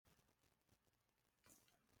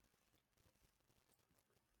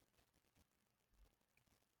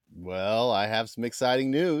Well, I have some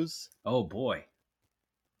exciting news. Oh boy.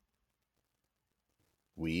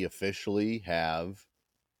 We officially have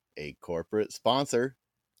a corporate sponsor.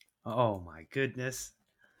 Oh my goodness.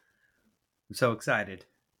 I'm so excited.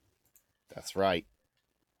 That's right.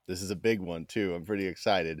 This is a big one, too. I'm pretty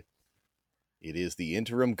excited. It is the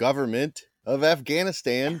interim government of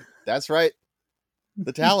Afghanistan. That's right.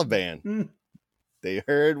 The Taliban. They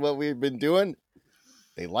heard what we've been doing.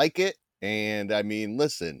 They like it. And I mean,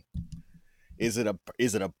 listen, is it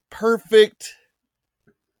a perfect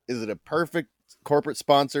corporate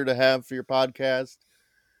sponsor to have for your podcast?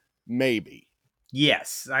 Maybe.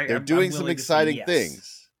 Yes. They're doing some exciting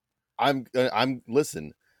things. I'm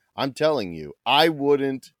listen, I'm telling you, I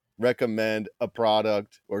wouldn't recommend a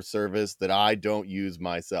product or service that I don't use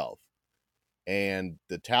myself. And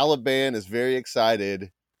the Taliban is very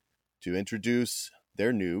excited to introduce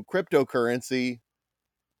their new cryptocurrency,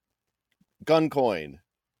 Guncoin.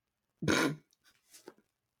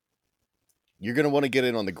 You're going to want to get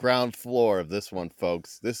in on the ground floor of this one,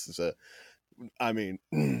 folks. This is a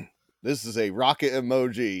rocket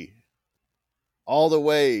emoji all the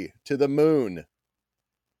way to the moon.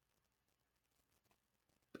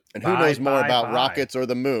 And who knows more about rockets or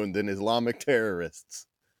the moon than Islamic terrorists?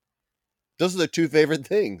 Those are the two favorite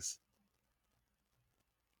things.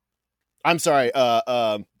 I'm sorry,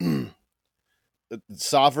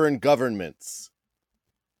 sovereign governments.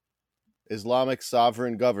 Islamic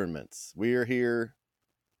sovereign governments. We're here.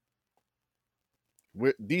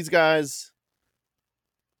 These guys.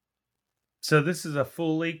 So this is a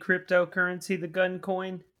fully cryptocurrency, the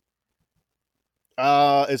Guncoin?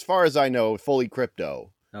 As far as I know, fully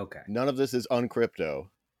crypto. Okay. None of this is uncrypto.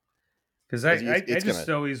 Because I just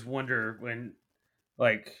always wonder when,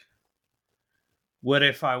 like, what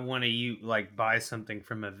if I want to buy something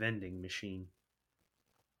from a vending machine?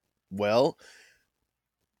 Well,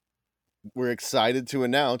 we're excited to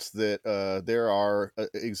announce that there are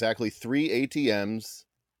exactly 3 ATMs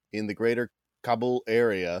in the greater Kabul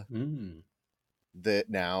area that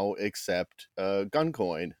now accept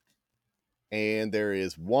Guncoin. And there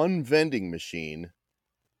is one vending machine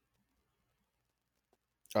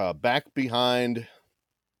back behind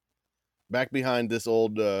this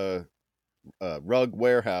old rug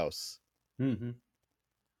warehouse. Mm-hmm.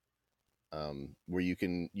 Where you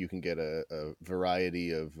can get a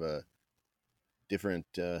variety of different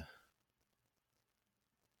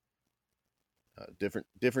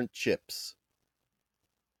chips.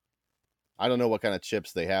 I don't know what kind of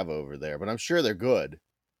chips they have over there, but I'm sure they're good.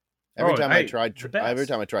 Every time I tried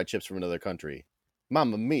chips from another country,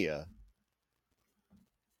 Mamma Mia.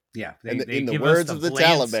 Yeah, in the words of the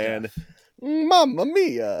Taliban, Mamma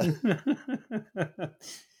Mia.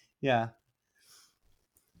 Yeah.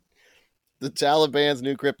 The Taliban's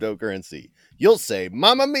new cryptocurrency. You'll say,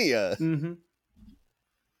 Mamma Mia. Mm-hmm.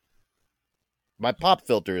 My pop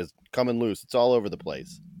filter is coming loose. It's all over the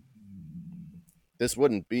place. This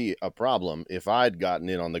wouldn't be a problem if I'd gotten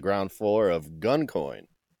in on the ground floor of Guncoin.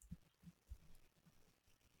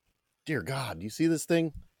 Dear God, do you see this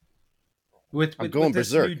thing? With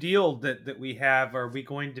this new deal that we have, are we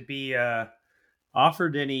going to be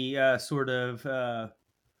offered any sort of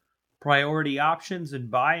priority options in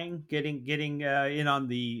buying, getting in on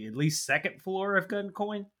the at least second floor of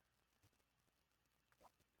Guncoin?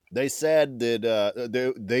 They said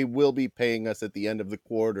that they will be paying us at the end of the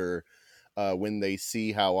quarter when they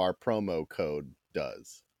see how our promo code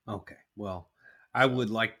does. Okay, well, I would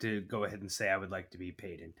like to go ahead and say I would like to be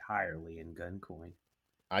paid entirely in Guncoin.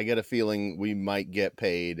 I get a feeling we might get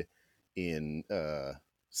paid in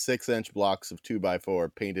 6-inch blocks of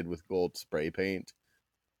 2x4 painted with gold spray paint.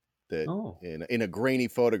 That in a grainy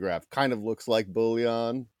photograph kind of looks like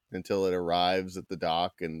bullion until it arrives at the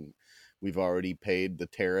dock and we've already paid the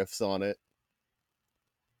tariffs on it.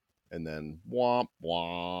 And then womp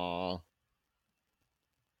womp.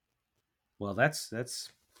 Well, that's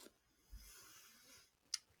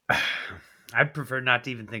I'd prefer not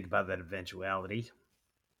to even think about that eventuality.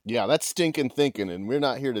 Yeah, that's stinking thinking, and we're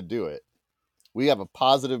not here to do it. We have a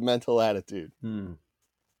positive mental attitude.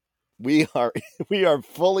 We are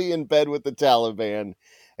fully in bed with the Taliban,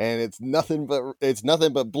 and it's nothing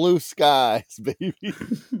but blue skies, baby.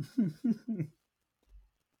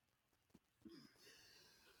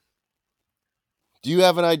 Do you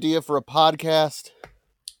have an idea for a podcast?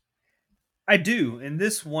 I do, and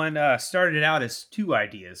this one started out as 2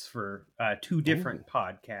 ideas for 2 different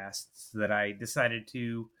podcasts that I decided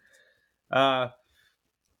to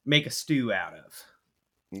make a stew out of.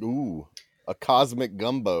 Ooh, a cosmic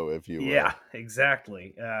gumbo, if you will. Yeah,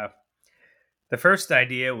 exactly. The first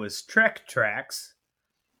idea was Trek Tracks,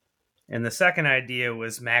 And the second idea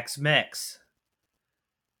was Max Mex.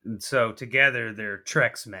 And so together they're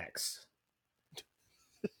Trex Mex.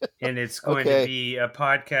 And it's going to be a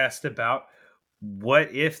podcast about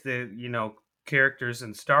what if the, characters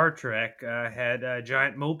in Star Trek had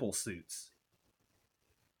giant mobile suits.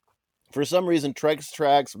 For some reason, Trex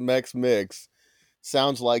Trax Mex Mix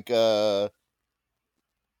sounds like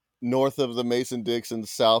north of the Mason-Dixon,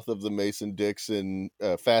 south of the Mason-Dixon,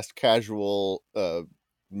 fast casual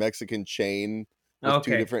Mexican chain with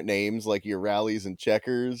two different names, like your Rallies and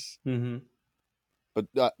Checkers. Mm-hmm.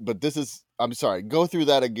 But this is, I'm sorry, go through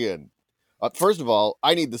that again. First of all,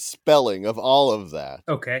 I need the spelling of all of that.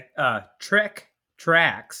 Okay. Trek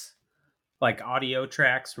tracks, like audio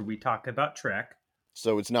tracks where we talk about Trek.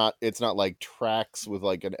 So it's not like tracks with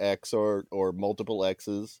like an X or multiple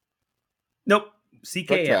X's. Nope.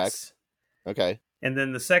 CKS. Okay. And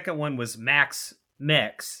then the second one was Max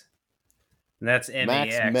Mex. And that's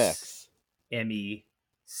M-A-X. Max Mex. M-E-C-H-S.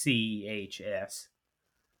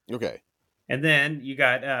 Okay. And then you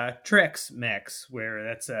got Trex Mex, where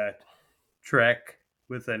that's a Trek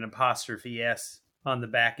with an apostrophe S on the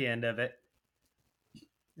back end of it.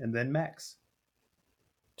 And then Mex.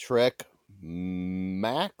 Trek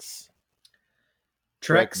Max?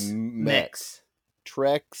 Trex Mex.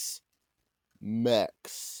 Trex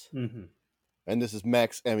Mex. Mm-hmm. And this is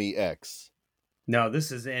Mex, M-E-X. No,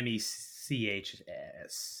 this is M-E-C-H-S.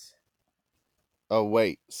 Oh,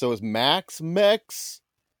 wait. So is Max Mex?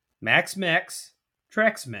 Max Mex,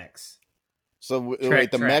 Trex Mex. So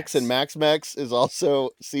wait, the Mex and Max Mex is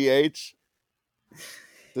also CH?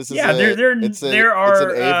 This is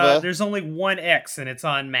there's only one X and it's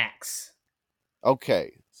on Max.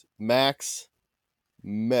 Okay. Max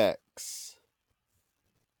Mex.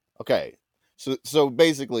 Okay. So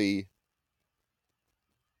basically,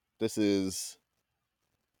 this is,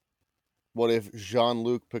 what if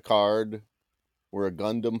Jean-Luc Picard were a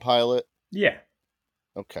Gundam pilot? Yeah.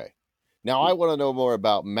 Okay. Now I want to know more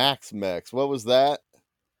about Max Mex. What was that?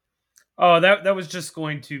 Oh, that was just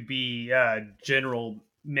going to be general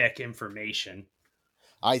mech information.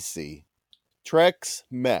 I see. Trex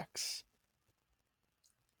Mex.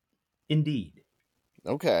 Indeed.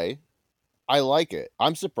 Okay. I like it.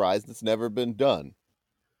 I'm surprised it's never been done.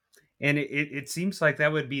 And it seems like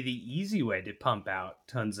that would be the easy way to pump out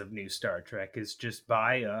tons of new Star Trek, is just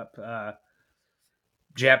buy up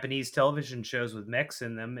Japanese television shows with mechs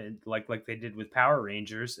in them, and like they did with Power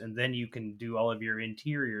Rangers, and then you can do all of your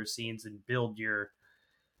interior scenes and build your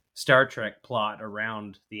Star Trek plot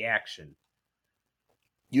around the action.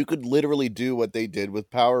 You could literally do what they did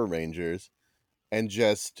with Power Rangers and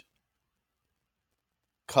just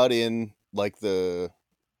cut in like the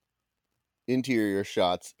interior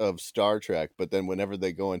shots of Star Trek, but then whenever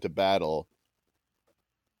they go into battle,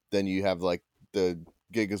 then you have like the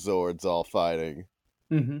Gigazords all fighting.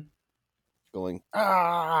 Mm-hmm. Going,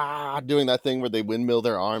 doing that thing where they windmill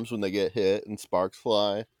their arms when they get hit and sparks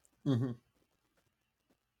fly. Mm-hmm.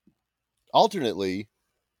 Alternately,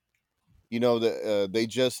 they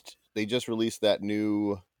just released that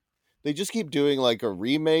new. They just keep doing like a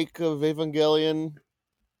remake of Evangelion.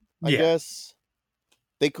 I guess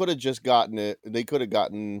they could have just gotten it. They could have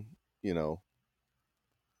gotten,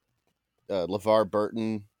 LeVar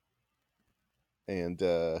Burton and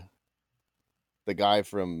the guy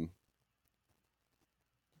from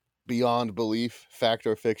Beyond Belief, Fact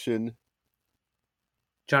or Fiction.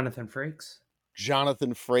 Jonathan Frakes.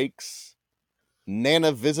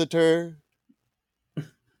 Nana Visitor.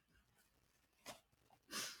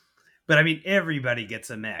 But I mean, everybody gets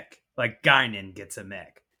a mech. Like Guinan gets a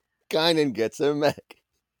mech.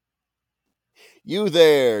 You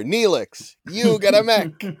there, Neelix. You get a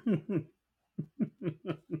mech.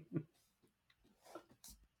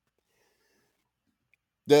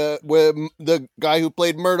 The guy who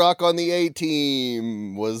played Murdoch on the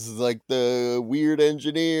A-Team was like the weird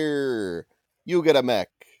engineer. You get a mech.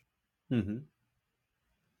 Mm-hmm.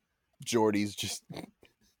 Geordi's just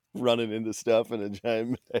running into stuff in a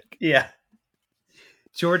giant mech. Yeah.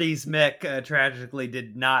 Geordi's mech tragically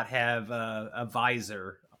did not have a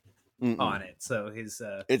visor on it, so his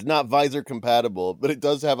it's not visor compatible, but it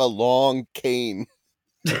does have a long cane.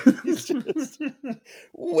 He's just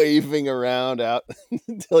waving around out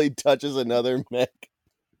until he touches another mech.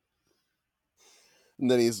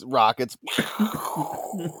 And then he's rockets,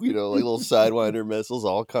 like little Sidewinder missiles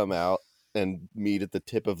all come out and meet at the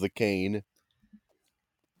tip of the cane.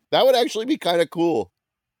 That would actually be kind of cool.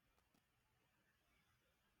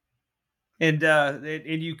 And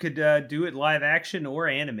you could do it live action or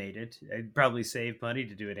animated. I'd probably save money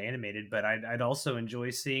to do it animated, but I'd also enjoy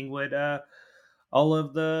seeing what all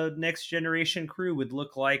of the Next Generation crew would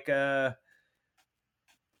look like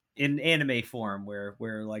in anime form,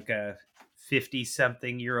 where like a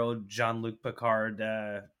 50-something-year-old Jean-Luc Picard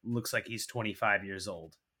looks like he's 25 years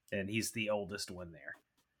old, and he's the oldest one there.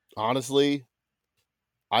 Honestly,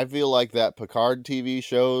 I feel like that Picard TV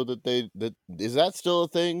show that is that still a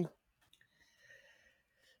thing?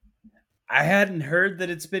 I hadn't heard that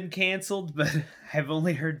it's been canceled, but I've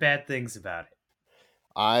only heard bad things about it.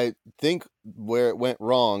 I think where it went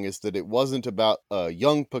wrong is that it wasn't about a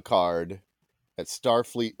young Picard at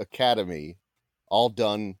Starfleet Academy, all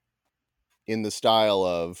done in the style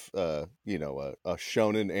of, a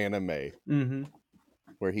shonen anime,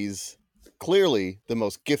 where he's clearly the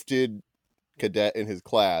most gifted cadet in his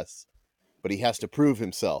class, but he has to prove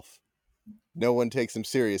himself. No one takes him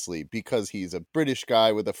seriously because he's a British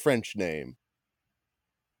guy with a French name.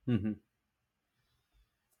 Mm-hmm.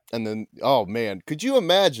 And then, oh man, could you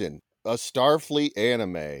imagine a Starfleet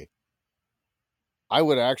anime? I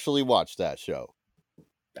would actually watch that show.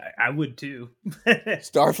 I would too.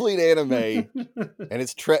 Starfleet anime, and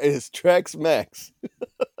it's Trex Mex.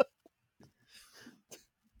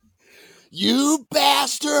 You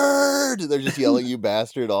bastard! They're just yelling, "You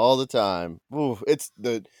bastard!" all the time. Ooh, it's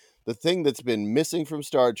the thing that's been missing from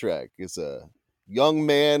Star Trek is a young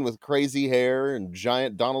man with crazy hair and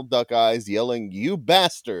giant Donald Duck eyes yelling, "You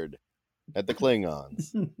bastard!" at the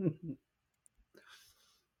Klingons.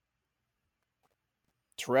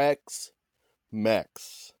 Trex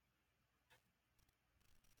Mex.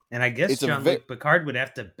 And I guess Jean-Luc Picard would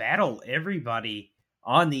have to battle everybody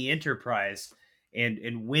on the Enterprise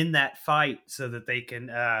and win that fight so that they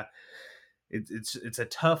can it's a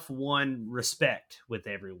tough one respect with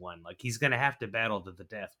everyone. Like, he's going to have to battle to the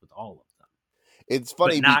death with all of them. It's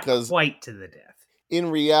funny, but not because quite to the death. In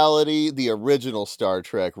reality, the original Star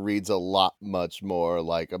Trek reads a lot much more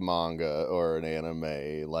like a manga or an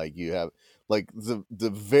anime. Like, you have like the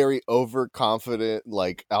very overconfident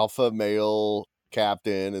like alpha male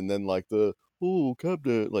captain, and then like the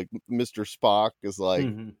captain, like Mr. Spock is like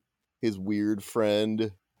his weird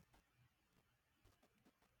friend.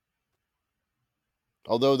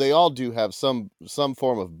 Although they all do have some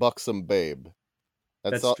form of buxom babe.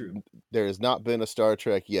 That's all, true. There has not been a Star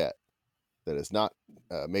Trek yet that has not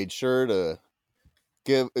made sure to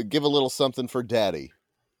give a little something for daddy.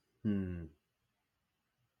 And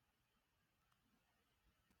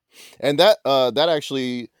that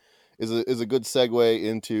actually is a good segue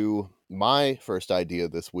into my first idea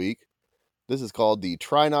this week. This is called the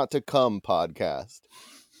Try Not to Come podcast.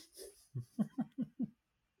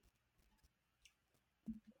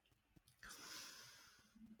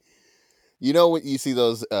 You know, when you see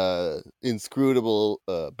those inscrutable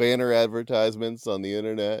banner advertisements on the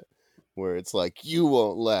internet where it's like, you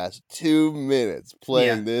won't last 2 minutes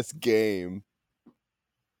playing this game.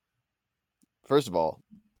 First of all,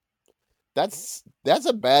 that's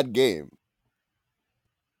a bad game.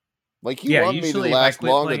 Like, you want me to last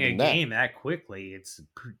longer than that. A game that quickly, it's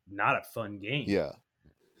not a fun game. Yeah.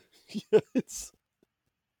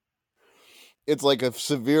 It's like a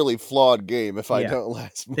severely flawed game if I don't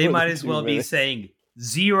last more They might than as 2 well minutes. be saying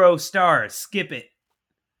 0 stars, skip it.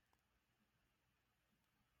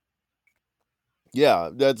 Yeah,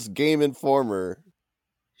 that's Game Informer.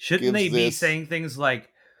 Shouldn't they be saying things like,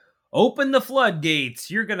 open the floodgates,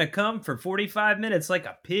 you're going to come for 45 minutes like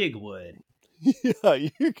a pig would? Yeah,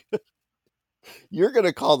 you're going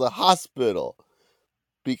to call the hospital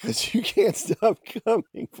because you can't stop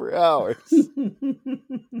coming for hours.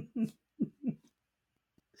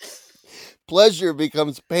 Pleasure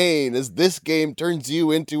becomes pain as this game turns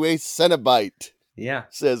you into a Cenobite. Yeah,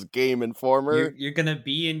 says Game Informer. You're gonna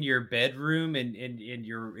be in your bedroom and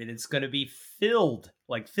it's gonna be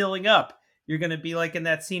filling up. You're gonna be like in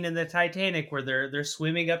that scene in the Titanic where they're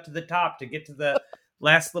swimming up to the top to get to the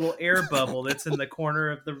last little air bubble that's in the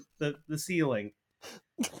corner of the ceiling.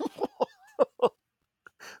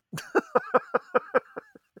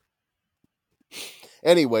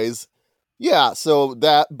 Anyways, yeah, so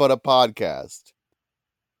that, but a podcast.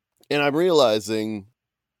 And I'm realizing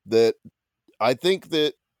that I think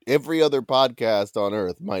that every other podcast on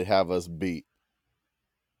Earth might have us beat.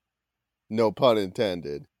 No pun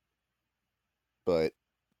intended. But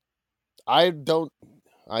I don't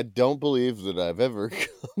believe that I've ever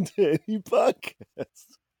come to any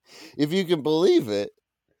podcast. If you can believe it.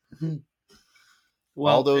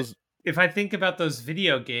 Well, all those. If I think about those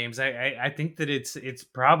video games, I think that it's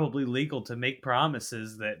probably legal to make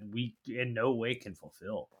promises that we in no way can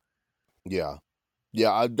fulfill. Yeah.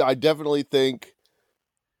 Yeah, I definitely think.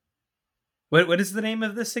 What is the name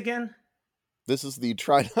of this again? This is the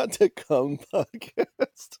Try Not to Come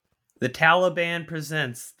podcast. The Taliban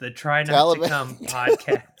presents the Try Not to Come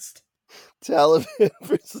podcast. Taliban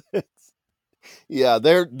presents. Yeah,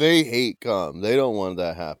 they hate cum. They don't want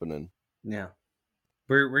that happening. Yeah,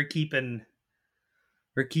 we're keeping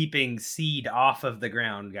seed off of the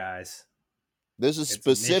ground, guys. This is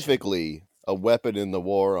specifically a weapon in the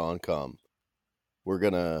war on cum. We're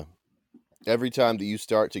gonna, every time that you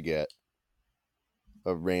start to get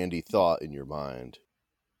a Randy thought in your mind,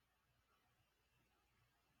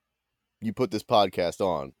 you put this podcast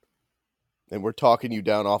on, and we're talking you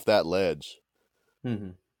down off that ledge.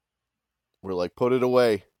 Mm-hmm. We're like, put it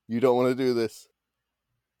away. You don't want to do this.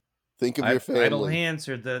 Think of your family. Idle hands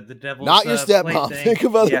are the devil's not your stepmom. Think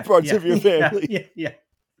of other parts of your family.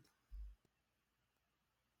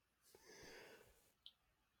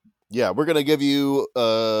 Yeah, we're gonna give you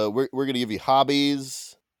we're gonna give you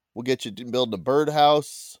hobbies. We'll get you building a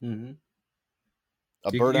birdhouse. Mm-hmm.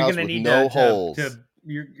 A birdhouse with no holes.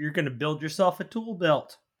 You're gonna build yourself a tool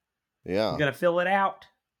belt. Yeah. You're gonna fill it out.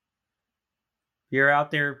 You're out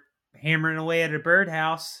there hammering away at a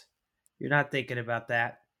birdhouse. You're not thinking about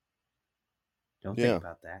that. Don't think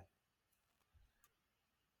about that.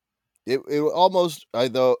 It almost, I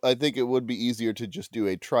think it would be easier to just do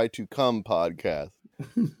a Try to Come podcast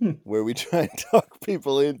where we try and talk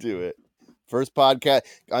people into it. First podcast.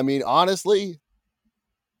 I mean, honestly,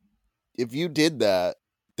 if you did that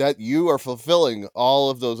you are fulfilling all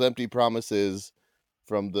of those empty promises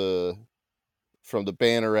from the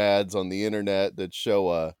banner ads on the internet that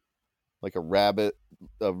show like a rabbit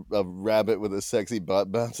with a sexy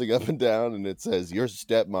butt bouncing up and down, and it says your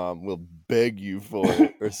stepmom will beg you for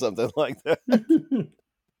it or something like that.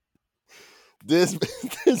 This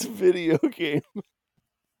video game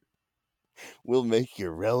will make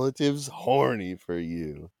your relatives horny for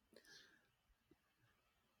you.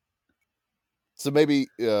 So maybe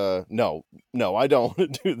no, I don't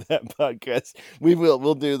want to do that podcast.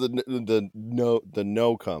 We'll do the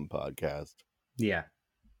no cum podcast. Yeah.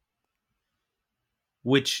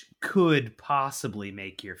 Which could possibly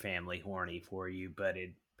make your family horny for you, but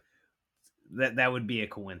that would be a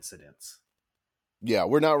coincidence. Yeah,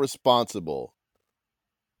 we're not responsible.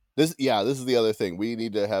 This is the other thing. We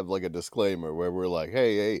need to have like a disclaimer where we're like,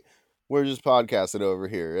 hey, we're just podcasting over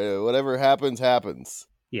here. Whatever happens.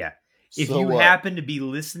 Yeah. If you happen to be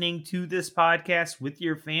listening to this podcast with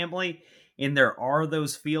your family and there are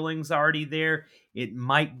those feelings already there, it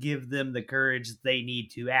might give them the courage they need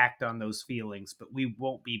to act on those feelings, but we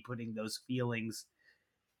won't be putting those feelings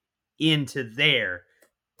into there.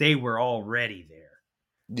 They were already there.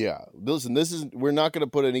 Yeah. Listen, we're not going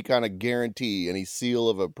to put any kind of guarantee, any seal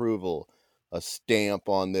of approval, a stamp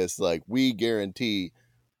on this. Like, we guarantee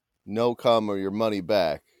no cum or your money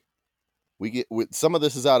back. Some of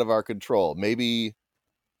this is out of our control. Maybe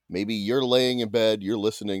you're laying in bed, you're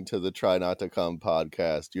listening to the Try Not to Come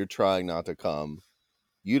podcast. You're trying not to come.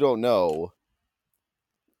 You don't know.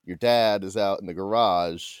 Your dad is out in the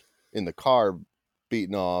garage, in the car,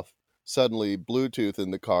 beating off. Suddenly, Bluetooth in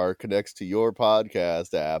the car connects to your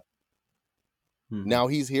podcast app. Mm-hmm. Now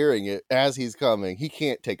he's hearing it as he's coming. He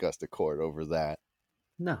can't take us to court over that.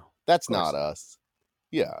 No. That's not us.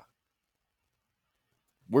 Yeah.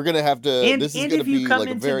 We're gonna have to. This is gonna be like a very. And if you come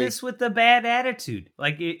into this with a bad attitude,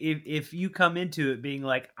 like if you come into it being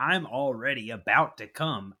like, I'm already about to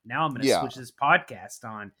come, now I'm gonna switch this podcast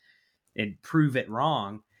on and prove it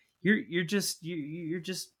wrong. You're just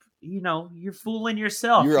you're fooling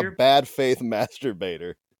yourself. You're a bad faith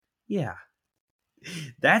masturbator. Yeah,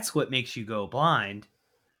 that's what makes you go blind.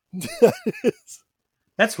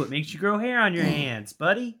 That's what makes you grow hair on your hands,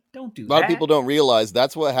 buddy. Don't do that. A lot of people don't realize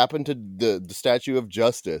that's what happened to the Statue of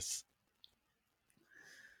Justice.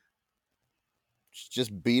 She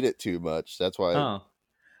just beat it too much. That's why. Oh,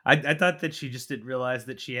 I thought that she just didn't realize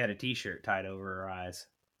that she had a t-shirt tied over her eyes.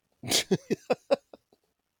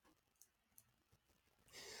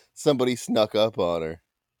 Somebody snuck up on her.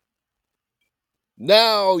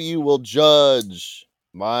 Now you will judge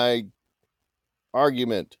my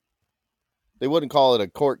argument. They wouldn't call it a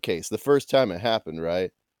court case the first time it happened,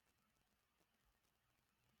 right?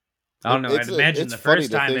 I don't know. I'd imagine the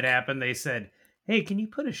first time it happened, they said, hey, can you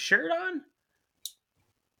put a shirt on?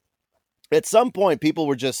 At some point, people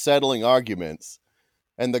were just settling arguments.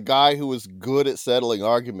 And the guy who was good at settling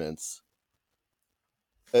arguments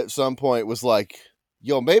at some point was like,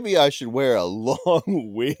 yo, maybe I should wear a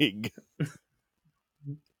long wig.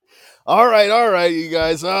 All right, you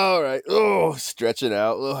guys. All right. Oh, stretching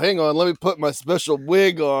out. Well, hang on. Let me put my special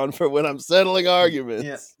wig on for when I'm settling arguments.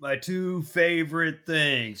 Yeah, my two favorite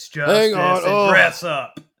things, justice and dress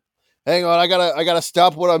up. Hang on, I gotta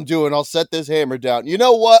stop what I'm doing. I'll set this hammer down. You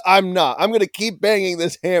know what? I'm not. I'm gonna keep banging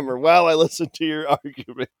this hammer while I listen to your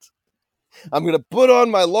argument. I'm gonna put on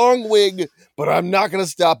my long wig, but I'm not gonna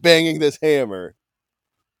stop banging this hammer.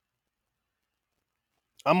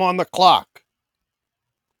 I'm on the clock.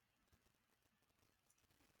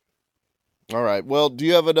 All right. Well, do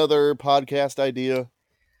you have another podcast idea?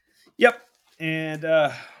 Yep. And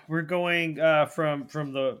we're going from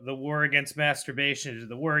the war against masturbation to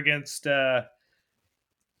the war against I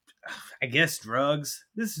guess drugs.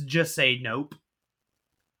 This is Just Say Nope.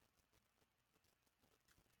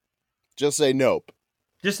 Just say nope.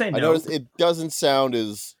 Just say nope. I noticed it doesn't sound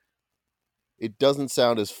as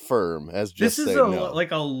firm as just say no. This is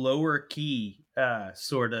like a lower key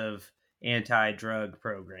sort of anti-drug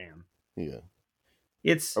program. Yeah.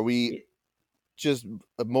 Are we just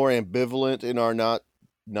more ambivalent in our not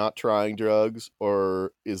trying drugs,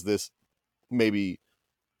 or is this maybe,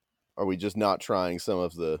 are we just not trying some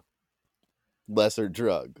of the lesser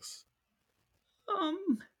drugs?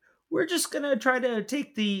 We're just gonna try to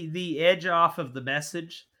take the edge off of the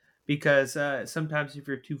message, because sometimes if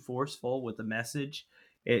you're too forceful with the message,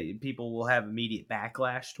 people will have immediate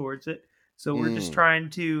backlash towards it. So we're just trying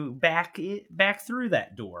to back through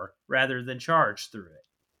that door rather than charge through it.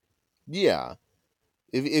 Yeah.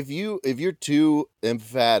 If you're too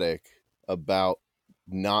emphatic about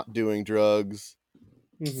not doing drugs,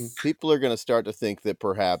 people are going to start to think that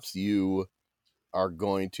perhaps you are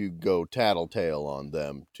going to go tattletale on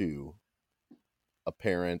them to a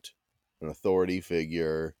parent, an authority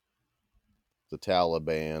figure, the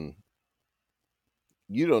Taliban.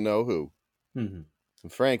 You don't know who. And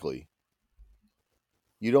frankly,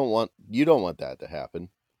 you don't want that to happen.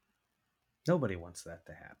 Nobody wants that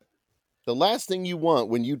to happen. The last thing you want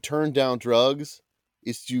when you turn down drugs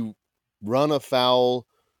is to run afoul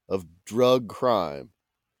of drug crime.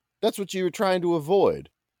 That's what you were trying to avoid.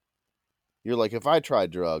 You're like, if I try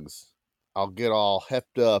drugs, I'll get all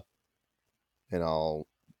hepped up and I'll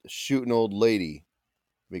shoot an old lady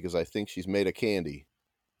because I think she's made of candy.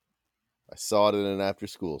 I saw it in an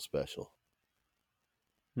after-school special.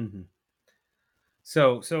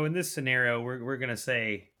 So in this scenario, we're gonna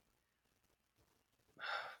say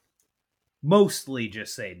mostly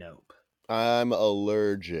just say nope. I'm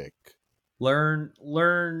allergic. Learn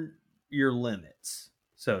your limits,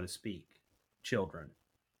 so to speak, children.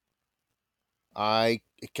 I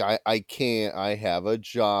can't. I have a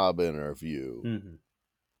job interview.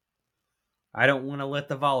 I don't want to let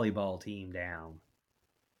the volleyball team down.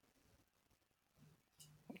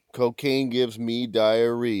 Cocaine gives me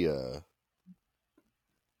diarrhea.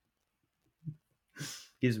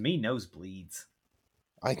 Gives me nosebleeds.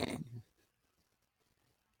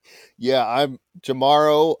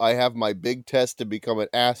 Tomorrow I have my big test to become an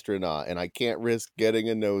astronaut, and I can't risk getting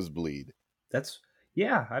a nosebleed.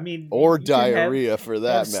 I mean, or diarrhea for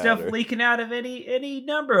that matter. Stuff leaking out of any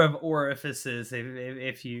number of orifices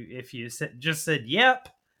if you just said yep.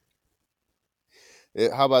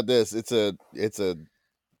 How about this? It's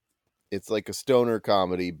like a stoner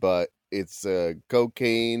comedy, but it's a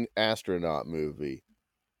cocaine astronaut movie.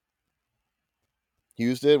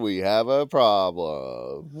 Houston, we have a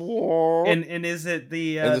problem. And is it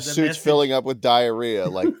the suit's message filling up with diarrhea?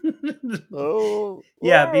 Like,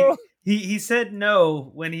 He said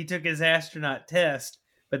no when he took his astronaut test,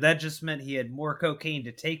 but that just meant he had more cocaine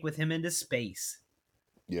to take with him into space.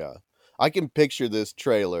 Yeah. I can picture this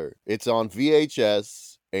trailer. It's on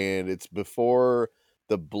VHS, and it's before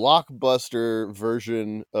the blockbuster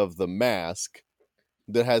version of The Mask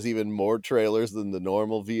that has even more trailers than the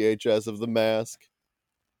normal VHS of The Mask.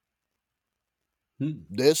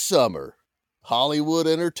 This summer, Hollywood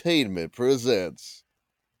Entertainment presents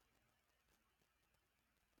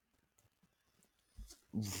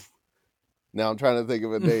Now I'm trying to think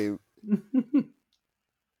of a name.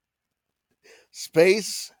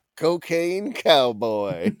 Space Cocaine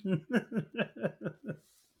Cowboy.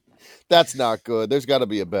 That's not good. There's got to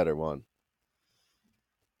be a better one.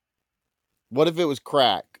 What if it was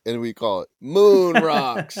crack and we call it Moon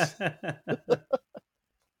Rocks?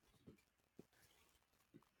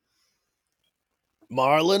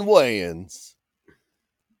 Marlon Wayans,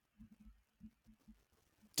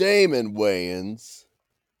 Damon Wayans,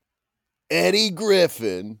 Eddie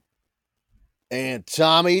Griffin, and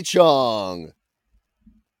Tommy Chong.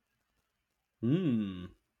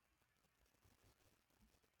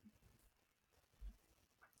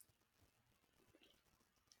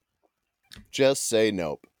 Just say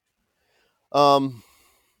nope. I'm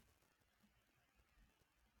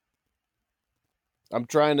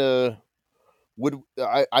trying to...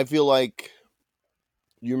 I feel like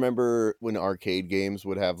You remember when arcade games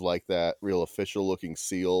would have like that real official looking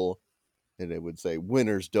seal, and it would say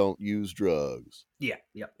 "Winners don't use drugs." Yeah,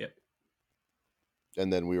 yep.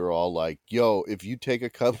 And then we were all like, "Yo, if you take a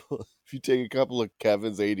couple of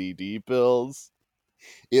Kevin's ADD pills,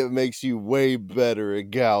 it makes you way better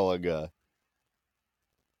at Galaga.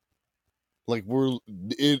 Like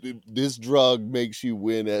this drug makes you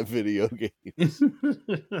win at video games."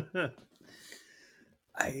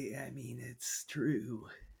 I mean, it's true,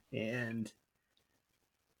 and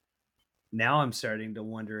now I'm starting to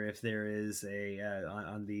wonder if there is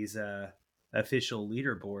on these official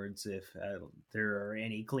leaderboards if there are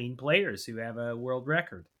any clean players who have a world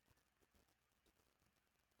record.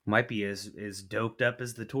 Might be as doped up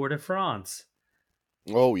as the Tour de France.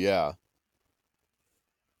 Oh yeah.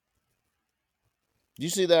 Did you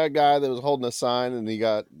see that guy that was holding a sign and he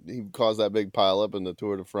caused that big pileup in the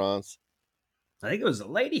Tour de France? I think it was a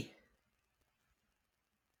lady.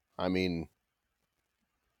 I mean,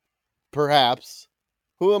 perhaps.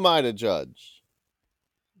 Who am I to judge?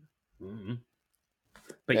 Mm-hmm.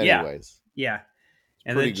 But anyways, yeah.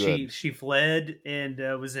 And then she fled and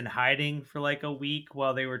was in hiding for like a week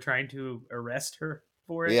while they were trying to arrest her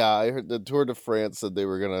for it. Yeah, I heard the Tour de France said they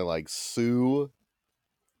were gonna like sue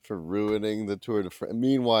for ruining the Tour de France.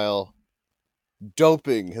 Meanwhile,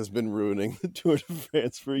 doping has been ruining the Tour de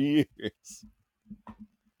France for years.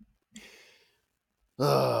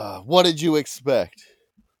 What did you expect?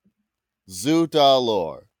 Zut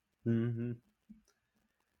alors. Mm-hmm.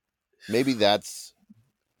 Maybe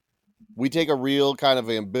we take a real kind of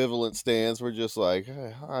ambivalent stance. We're just like,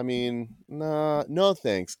 I mean, nah, no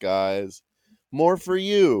thanks, guys. More for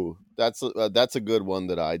you. That's a good one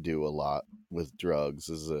that I do a lot with drugs,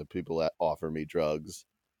 is people that offer me drugs.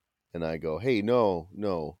 And I go, hey, no.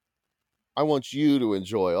 I want you to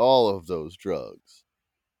enjoy all of those drugs.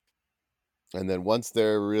 And then once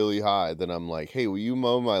they're really high, then I'm like, hey, will you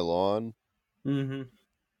mow my lawn? Mm-hmm.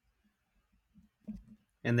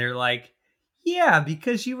 And they're like, yeah,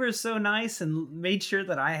 because you were so nice and made sure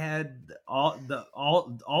that I had all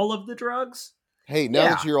of the drugs. Hey, now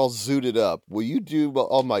that you're all zooted up, will you do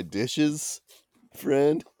all my dishes,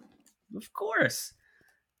 friend? Of course.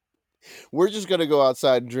 We're just going to go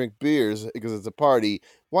outside and drink beers because it's a party.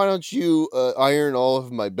 Why don't you iron all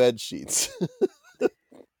of my bed sheets?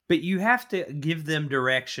 But you have to give them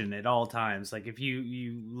direction at all times. Like if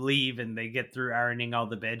you leave and they get through ironing all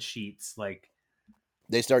the bed sheets, like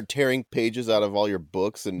they start tearing pages out of all your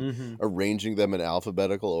books and arranging them in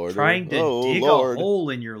alphabetical order. Trying to dig a hole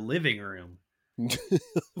in your living room. I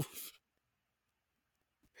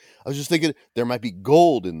was just thinking there might be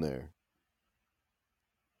gold in there.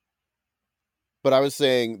 But I was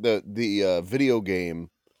saying the video game,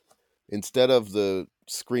 instead of the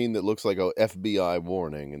screen that looks like a FBI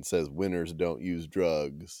warning and says winners don't use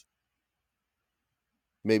drugs,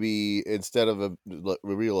 maybe instead of a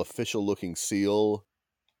real official looking seal,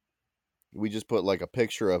 we just put like a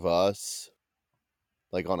picture of us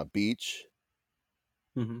like on a beach,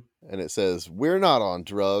 and it says we're not on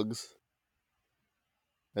drugs,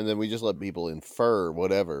 and then we just let people infer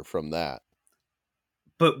whatever from that.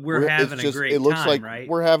 But we're having a great time. It looks like right?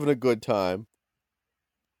 We're having a good time.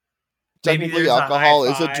 Technically, alcohol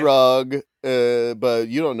is a drug, but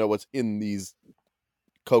you don't know what's in these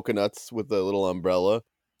coconuts with the little umbrella.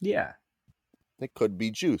 Yeah. It could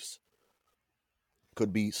be juice.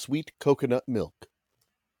 Could be sweet coconut milk.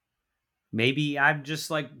 Maybe I'm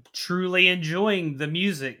just like truly enjoying the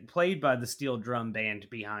music played by the steel drum band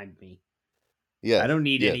behind me. Yeah. I don't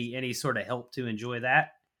need any sort of help to enjoy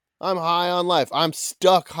that. I'm high on life. I'm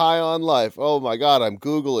stuck high on life. Oh my God, I'm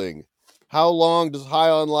Googling. How long does high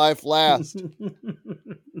on life last?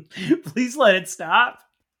 Please let it stop.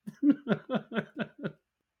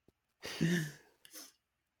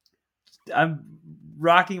 I'm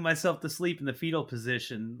rocking myself to sleep in the fetal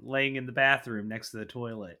position, laying in the bathroom next to the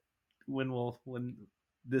toilet. When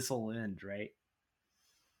this will end, right?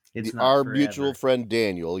 It's not our forever. Mutual friend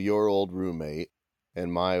Daniel, your old roommate,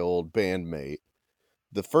 and my old bandmate.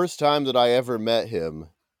 The first time that I ever met him,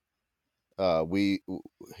 he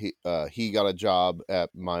got a job at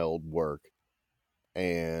my old work,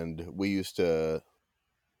 and we used to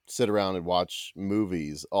sit around and watch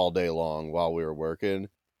movies all day long while we were working.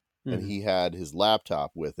 And he had his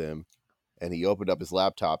laptop with him, and he opened up his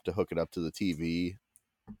laptop to hook it up to the TV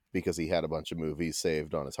because he had a bunch of movies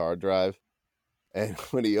saved on his hard drive. And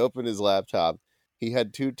when he opened his laptop, he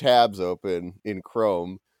had 2 tabs open in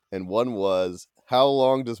Chrome, and one was how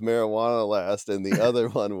long does marijuana last? And the other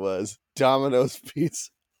one was Domino's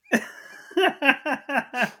Pizza.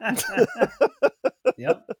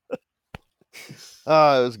 Yep.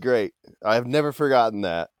 Oh, it was great. I have never forgotten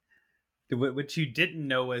that. What you didn't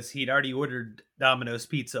know was he'd already ordered Domino's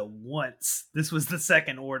pizza once. This was the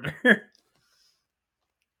second order.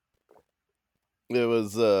 It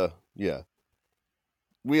was, yeah.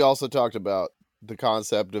 We also talked about the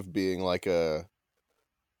concept of being like a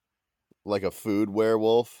food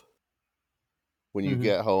werewolf. When you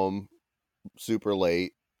get home super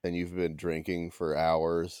late and you've been drinking for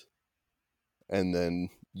hours, and then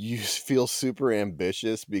you feel super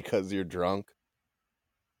ambitious because you're drunk.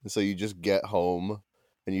 And so you just get home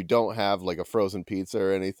and you don't have like a frozen pizza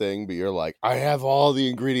or anything, but you're like, I have all the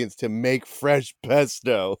ingredients to make fresh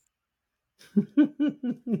pesto.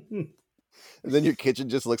 And then your kitchen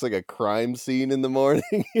just looks like a crime scene in the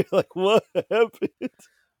morning. You're like, what happened?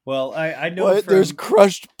 Well, I know there's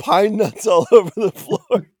crushed pine nuts all over the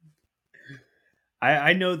floor.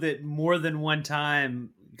 I know that more than one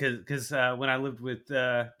time, because when I lived with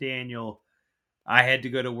Daniel, I had to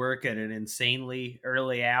go to work at an insanely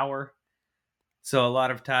early hour. So a lot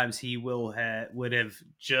of times he would have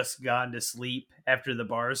just gone to sleep after the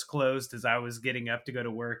bars closed as I was getting up to go to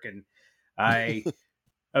work, and I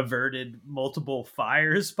averted multiple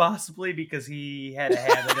fires possibly because he had a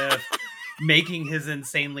habit of making his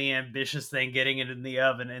insanely ambitious thing, getting it in the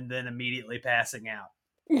oven, and then immediately passing out.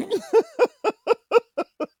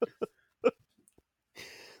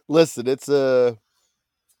 Listen, it's a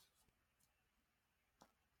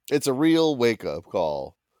real wake-up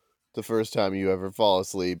call the first time you ever fall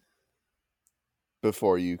asleep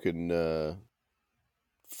before you can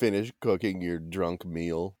finish cooking your drunk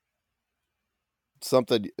meal.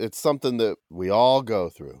 It's something that we all go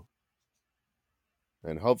through.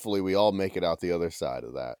 And hopefully we all make it out the other side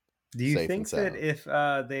of that. Do you think that if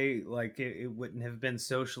they it wouldn't have been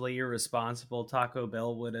socially irresponsible, Taco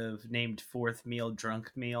Bell would have named fourth meal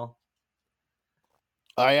drunk meal?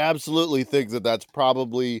 I absolutely think that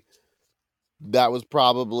was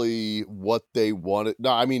probably what they wanted.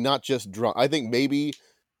 No, I mean, not just drunk. I think maybe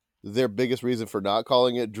their biggest reason for not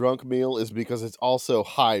calling it drunk meal is because it's also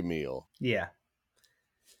high meal. Yeah.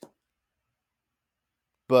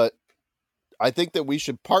 But I think that we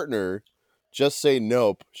should partner. Just Say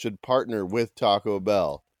Nope should partner with Taco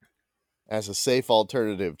Bell as a safe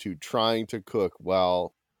alternative to trying to cook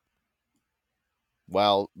while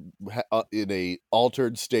in a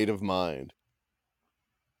altered state of mind.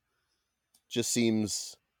 It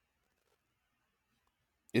seems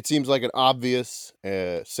like an obvious,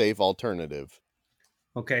 safe alternative.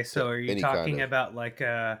 Okay, so are you talking about like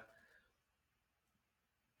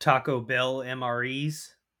Taco Bell MREs?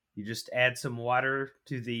 You just add some water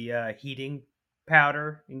to the heating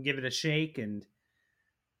powder and give it a shake, and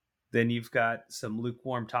then you've got some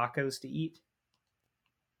lukewarm tacos to eat?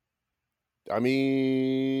 I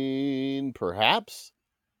mean, perhaps.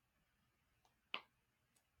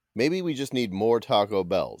 Maybe we just need more Taco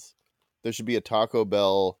Bells. There should be a Taco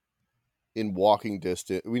Bell in walking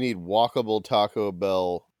distance. We need walkable Taco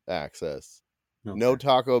Bell access. Okay. No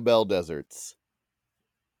Taco Bell deserts.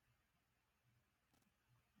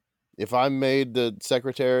 If I'm made the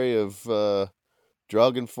Secretary of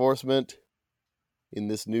Drug Enforcement in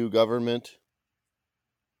this new government,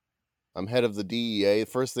 I'm head of the DEA. The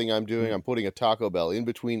first thing I'm doing, I'm putting a Taco Bell in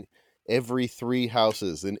between every 3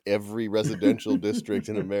 houses in every residential district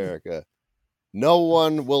in America. No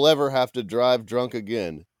one will ever have to drive drunk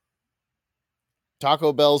again.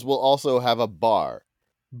 Taco Bells will also have a bar.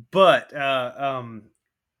 But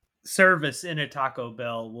service in a Taco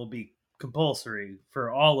Bell will be compulsory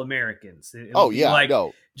for all Americans. It'll be like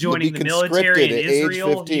joining the military in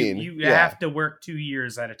Israel. You have to work 2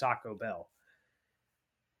 years at a Taco Bell.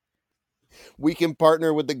 We can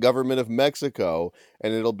partner with the government of Mexico,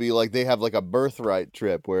 and it'll be like they have like a birthright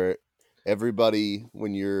trip where everybody,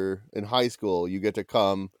 when you're in high school, you get to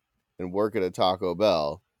come and work at a Taco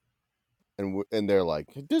Bell, and they're like,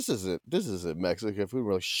 this isn't Mexico. If we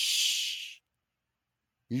were like, shh,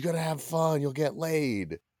 you gotta have fun, you'll get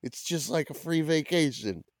laid. It's just like a free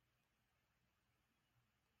vacation.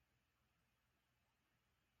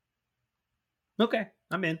 Okay,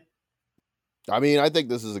 I'm in. I mean, I think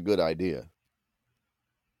this is a good idea.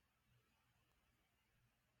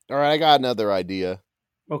 All right, I got another idea.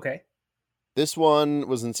 Okay. This one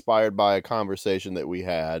was inspired by a conversation that we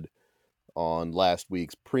had on last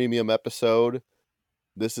week's premium episode.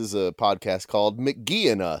 This is a podcast called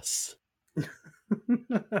McGee and Us.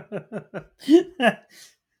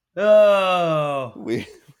 Oh.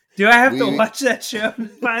 Do I have to watch that show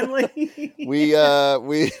finally? we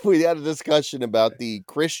had a discussion about the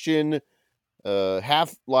Christian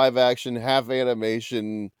half live action, half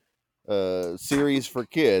animation series for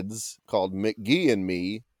kids called McGee and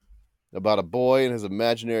Me, about a boy and his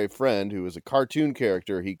imaginary friend who is a cartoon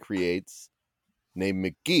character he creates named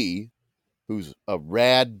McGee, who's a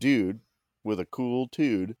rad dude with a cool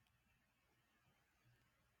dude.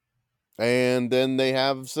 And then they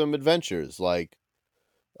have some adventures. Like,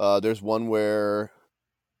 there's one where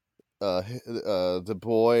the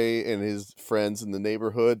boy and his friends in the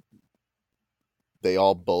neighborhood, they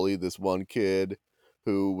all bully this one kid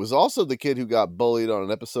who was also the kid who got bullied on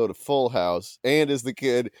an episode of Full House and is the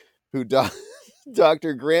kid who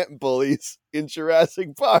Dr. Grant bullies in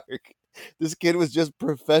Jurassic Park. This kid was just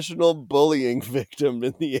professional bullying victim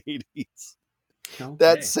in the 80s. Okay.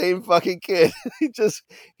 That same fucking kid,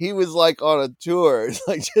 he was like on a tour,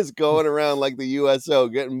 like just going around like the USO,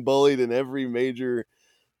 getting bullied in every major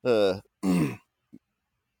but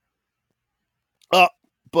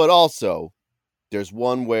also there's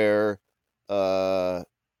one where him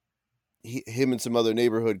and some other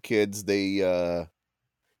neighborhood kids, they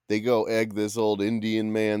go egg this old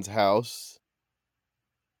Indian man's house.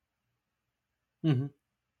 Mm-hmm.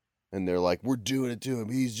 And they're like, we're doing it to him.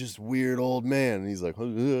 He's just a weird old man. And he's like,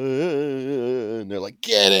 and they're like,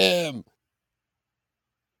 get him.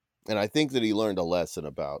 And I think that he learned a lesson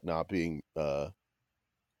about not being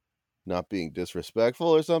disrespectful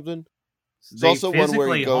or something. It's also one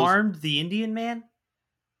where he harmed the Indian man?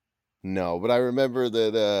 No, but I remember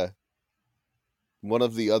that one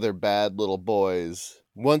of the other bad little boys,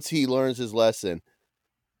 once he learns his lesson,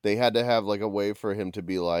 they had to have like a way for him to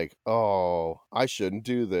be like, oh, I shouldn't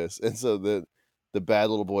do this. And so the bad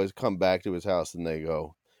little boys come back to his house and they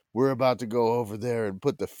go, we're about to go over there and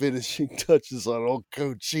put the finishing touches on old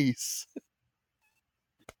Cochise.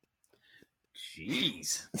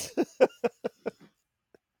 Jeez.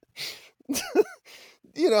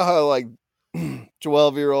 You know how like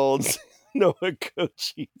 12-year-olds know a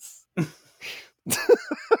Cochise.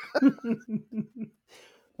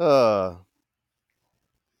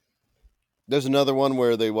 There's another one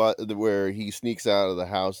where he sneaks out of the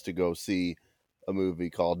house to go see a movie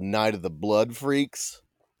called Night of the Blood Freaks,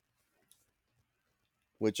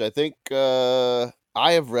 which I think I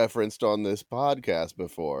have referenced on this podcast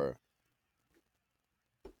before.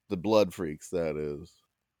 The Blood Freaks, that is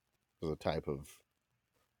a type of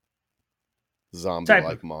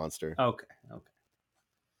zombie-like monster. Okay.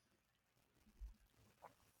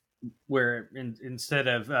 Where instead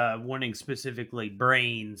of wanting specifically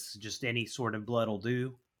brains, just any sort of blood will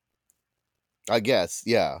do. I guess,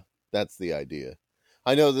 yeah, that's the idea.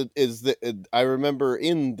 I know that I remember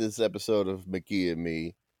in this episode of McGee and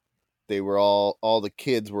Me, they were all the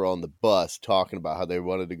kids were on the bus talking about how they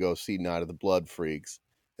wanted to go see Night of the Blood Freaks,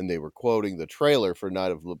 and they were quoting the trailer for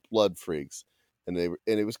Night of the Blood Freaks, and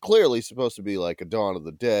it was clearly supposed to be like a Dawn of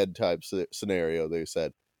the Dead type scenario. They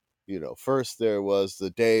said, you know, first there was the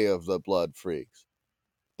Day of the Blood Freaks,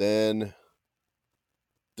 then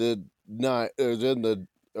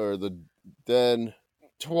then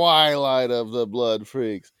Twilight of the Blood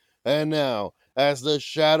Freaks, and now as the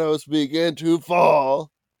shadows begin to fall,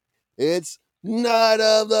 it's Night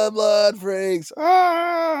of the Blood Freaks.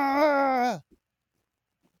 Ah!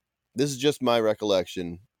 This is just my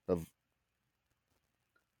recollection of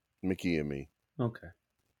McGee and Me. Okay.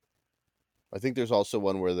 I think there's also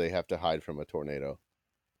one where they have to hide from a tornado.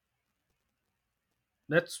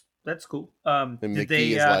 That's cool. And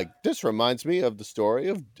McGee is like, this reminds me of the story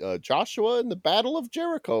of Joshua and the Battle of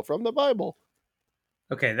Jericho from the Bible.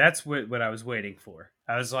 Okay, that's what I was waiting for.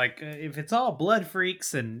 I was like, if it's all blood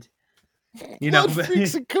freaks and blood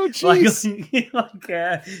freaks and Cochise.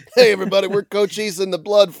 Hey everybody, we're Cochise and the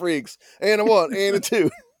Blood Freaks. And a 1 and a 2.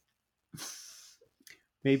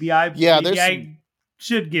 Maybe I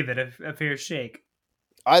should give it a fair shake.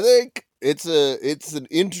 I think it's an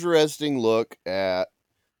interesting look at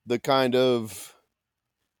the kind of,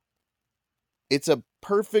 it's a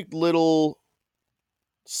perfect little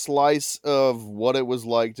slice of what it was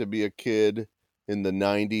like to be a kid in the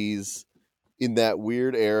 90s, in that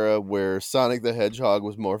weird era where Sonic the Hedgehog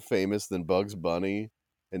was more famous than Bugs Bunny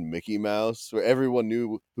and Mickey Mouse, where everyone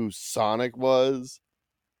knew who Sonic was.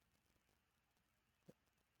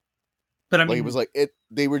 But I mean, like, it was like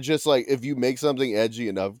they were just like, if you make something edgy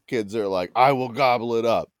enough, kids are like, I will gobble it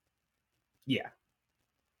up. Yeah.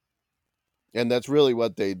 And that's really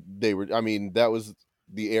what they were. I mean, that was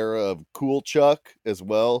the era of Cool Chuck as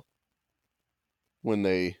well, when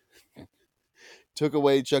they took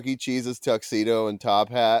away Chuck E. Cheese's tuxedo and top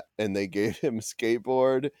hat, and they gave him a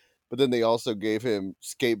skateboard, but then they also gave him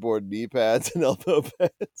skateboard knee pads and elbow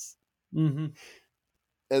pads. Mm-hmm.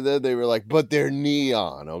 And then they were like, but they're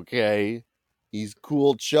neon, okay? He's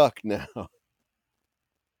Cool Chuck now.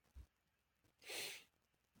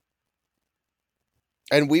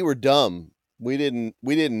 And we were dumb. We didn't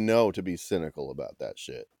know to be cynical about that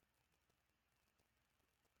shit.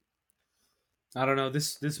 I don't know.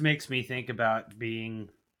 This makes me think about being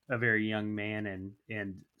a very young man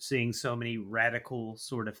and seeing so many radical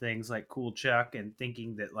sort of things like Cool Chuck and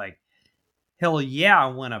thinking that like, hell yeah, I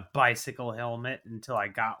want a bicycle helmet until I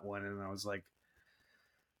got one and I was like,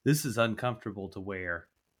 this is uncomfortable to wear.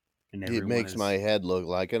 And it makes my head look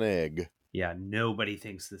like an egg. Yeah, nobody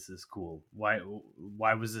thinks this is cool. Why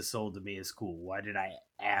was this sold to me as cool? Why did I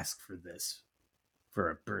ask for this for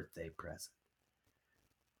a birthday present?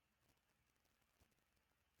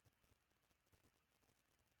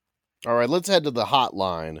 All right, let's head to the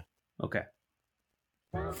hotline. Okay.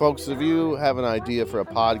 Folks, if you have an idea for a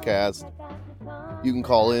podcast, you can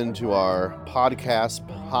call in to our podcast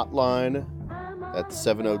hotline. That's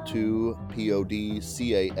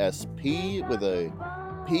 702-PODCASP with a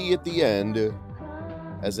P at the end,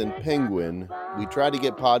 as in penguin. We tried to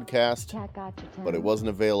get podcast, but it wasn't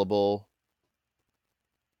available.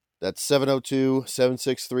 That's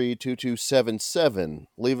 702-763-2277.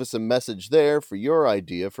 Leave us a message there for your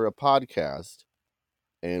idea for a podcast,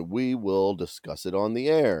 and we will discuss it on the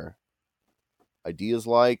air. Ideas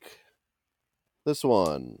like this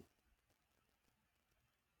one.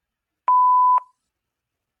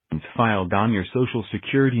 Filed on your social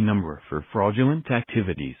security number for fraudulent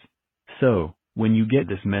activities. So, when you get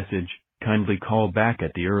this message, kindly call back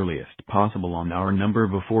at the earliest possible on our number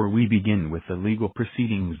before we begin with the legal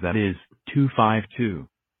proceedings, that is,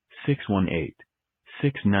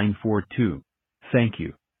 252-618-6942. Thank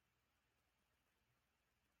you.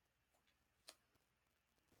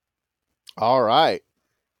 All right.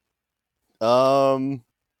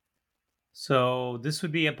 So this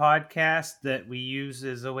would be a podcast that we use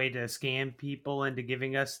as a way to scam people into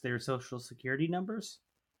giving us their social security numbers?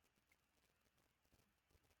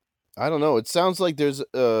 I don't know. It sounds like there's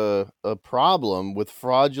a problem with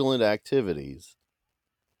fraudulent activities.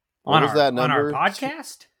 What is that number? On our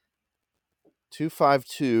podcast?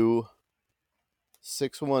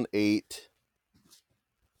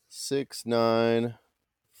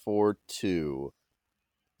 252-618-6942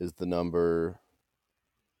 is the number.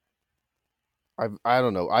 I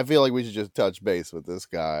don't know. I feel like we should just touch base with this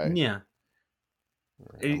guy. Yeah.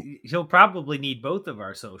 He'll probably need both of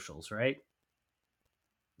our socials, right?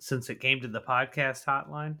 Since it came to the podcast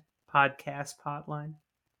hotline.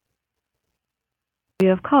 You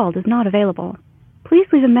have called is not available. Please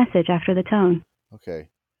leave a message after the tone. Okay.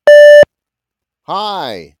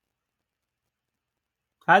 Hi.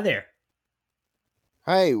 Hi there.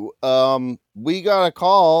 Hey, we got a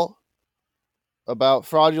call about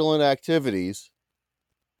fraudulent activities.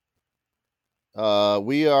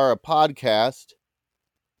 We are a podcast,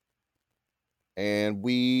 and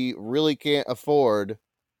we really can't afford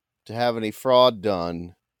to have any fraud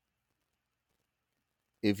done.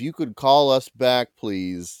 If you could call us back,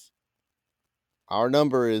 please. Our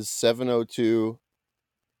number is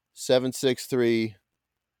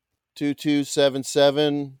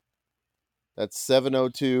 702-763-2277. That's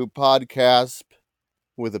 702-PODCASP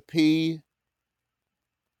with a P.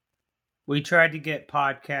 We tried to get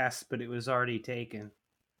podcasts, but it was already taken.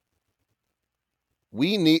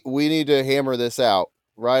 We need to hammer this out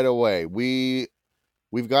right away. We've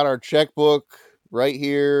got our checkbook right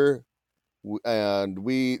here, and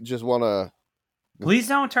we just want to. Please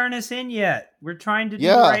don't turn us in yet. We're trying to do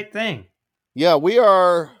the right thing. Yeah, we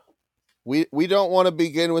are. We don't want to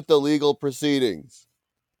begin with the legal proceedings.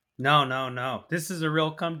 No. This is a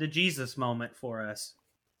real come to Jesus moment for us.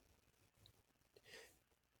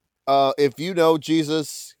 If you know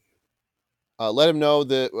Jesus, let him know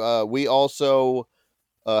that we also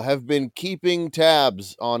have been keeping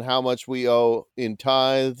tabs on how much we owe in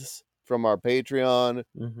tithes from our Patreon.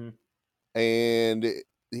 Mm-hmm. And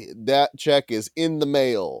that check is in the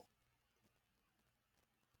mail.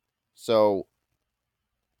 So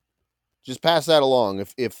just pass that along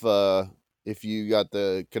if you got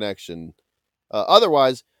the connection.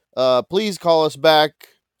 Otherwise, please call us back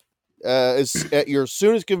at your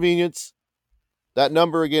soonest convenience. That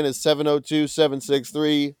number again is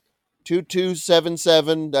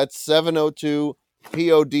 702-763-2277. That's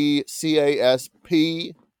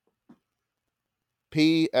 702-PODCASP.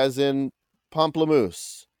 P as in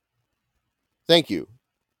Pamplemousse. Thank you.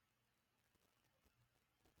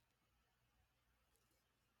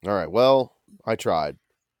 All right, well, I tried.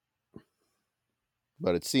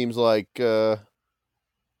 But it seems like they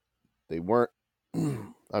weren't.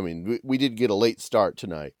 I mean, we did get a late start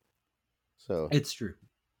tonight. So it's true.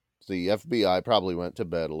 The FBI probably went to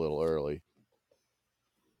bed a little early.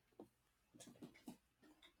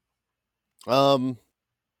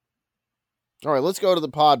 All right, let's go to the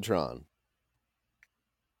Podtron.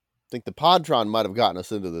 I think the Podtron might have gotten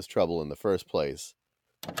us into this trouble in the first place.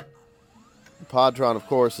 The Podtron, of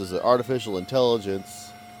course, is an artificial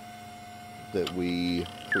intelligence that we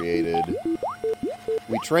created.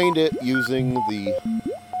 We trained it using the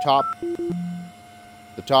top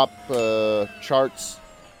charts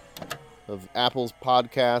of Apple's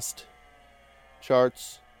podcast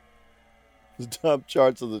charts. The top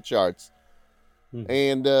charts of the charts. Mm-hmm.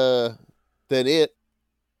 And then it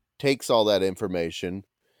takes all that information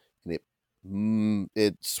and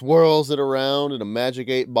it swirls it around in a magic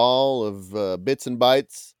 8-ball of bits and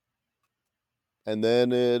bytes. And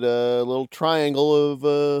then a little triangle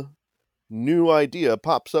of new idea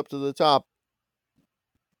pops up to the top.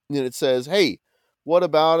 And it says, hey, what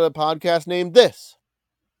about a podcast named this?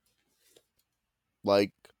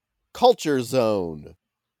 Like Culture Zone.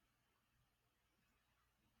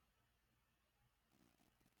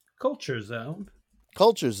 Culture Zone.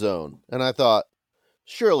 Culture Zone. And I thought,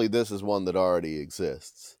 surely this is one that already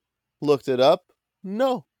exists. Looked it up.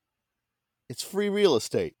 No. It's free real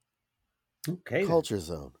estate. Okay. Culture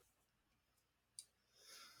Zone.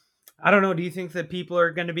 I don't know. Do you think that people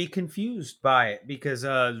are going to be confused by it? Because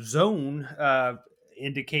zone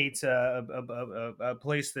indicates a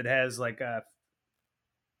place that has like a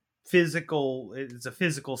physical, it's a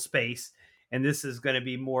physical space. And this is going to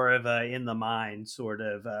be more of a in the mind sort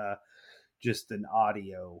of just an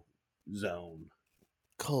audio zone.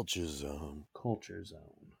 Culture Zone. Culture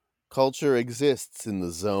Zone. Culture exists in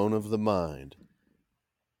the zone of the mind.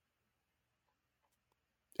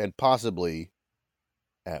 And possibly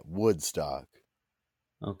at Woodstock.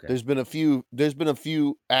 Okay. There's been a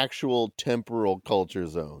few actual temporal culture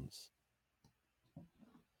zones.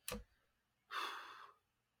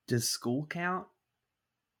 Does school count?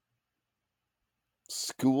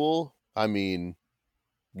 School? I mean,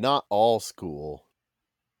 not all school,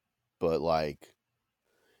 but like,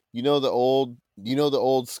 you know the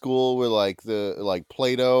old school where like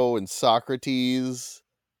Plato and Socrates,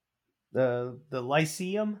 the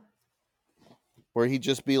Lyceum, where he'd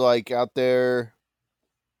just be like out there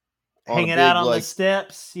hanging out on the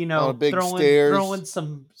steps, you know, throwing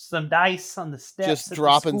some dice on the steps, just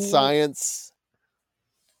dropping science.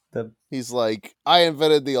 He's like, I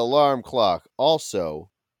invented the alarm clock. Also,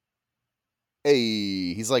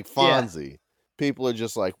 hey, he's like Fonzie. Yeah. People are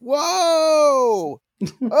just like, whoa,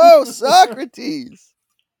 oh, Socrates.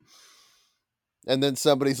 And then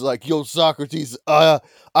somebody's like, yo, Socrates, I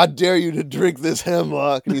dare you to drink this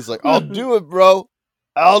hemlock. And he's like, I'll do it, bro.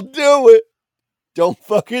 I'll do it. Don't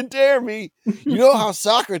fucking dare me. You know how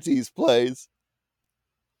Socrates plays.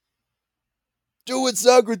 Do it,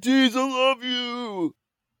 Socrates. I love you.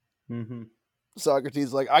 Mm-hmm.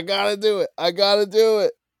 Socrates like, I gotta do it. I gotta do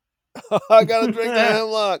it. I gotta drink that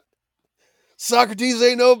hemlock. Socrates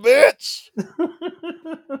ain't no bitch.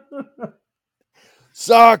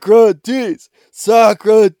 Socrates.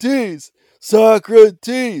 Socrates.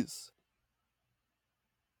 Socrates.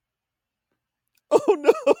 Oh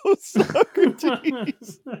no,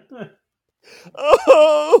 Socrates.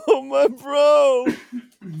 Oh, my bro.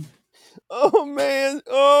 Oh, man.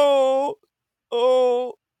 Oh.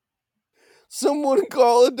 Someone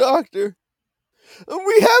call a doctor.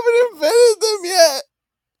 We haven't invented them yet.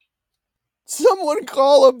 Someone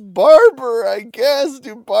call a barber, I guess.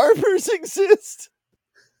 Do barbers exist?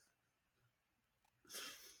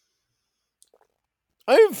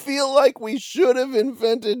 I feel like we should have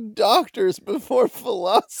invented doctors before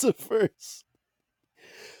philosophers.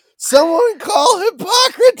 Someone call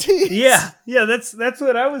Hippocrates. Yeah, that's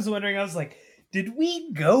what I was wondering. I was like, did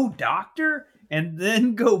we go doctor and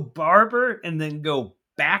then go barber and then go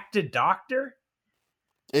back to doctor?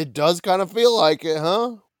 It does kind of feel like it,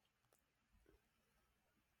 huh?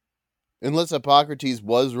 Unless Hippocrates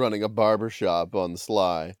was running a barber shop on the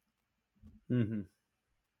sly. Mm-hmm.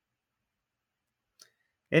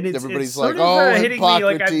 And everybody's it's like, oh, hitting me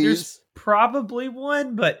like there's probably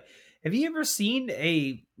one, but have you ever seen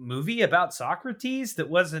a movie about Socrates that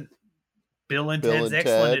wasn't Bill and Ted's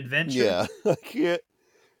Excellent Adventure? Yeah, I can't.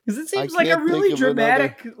 Because it seems like a really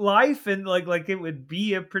dramatic life, and like it would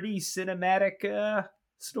be a pretty cinematic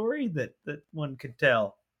story that one could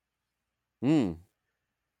tell.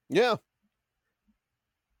 Yeah.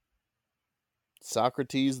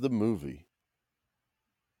 Socrates the movie.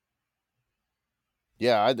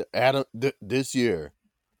 Yeah, Adam. This year,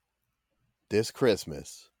 this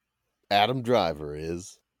Christmas, Adam Driver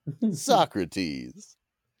is Socrates.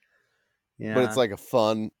 Yeah, but it's like a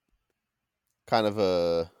fun kind of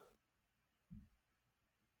a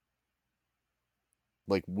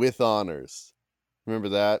like with honors. Remember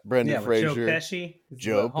that? Brendan Fraser. Joe Pesci.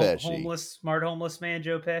 Joe Pesci. Smart homeless man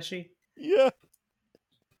Joe Pesci. Yeah.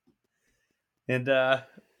 And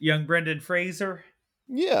young Brendan Fraser.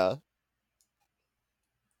 Yeah.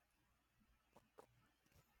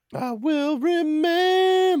 I will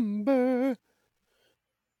remember.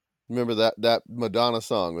 Remember that Madonna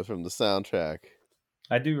song was from the soundtrack.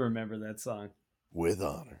 I do remember that song. With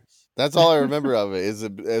honors. That's all I remember of it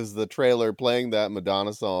is the trailer playing that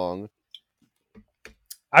Madonna song.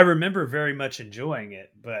 I remember very much enjoying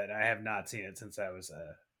it, but I have not seen it since I was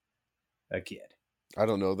a kid. I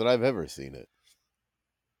don't know that I've ever seen it.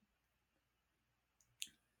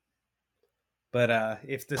 But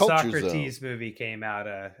if the Culture Socrates Zone movie came out,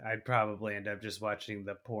 I'd probably end up just watching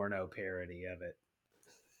the porno parody of it.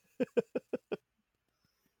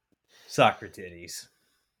 Socrates.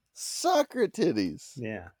 Socrates.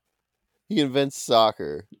 Yeah. He invents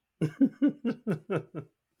soccer.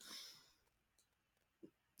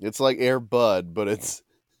 It's like Air Bud, but it's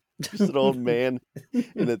just an old man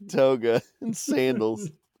in a toga and sandals.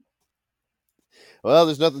 Well,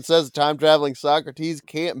 there's nothing says time-traveling Socrates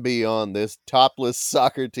can't be on this topless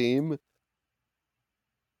soccer team.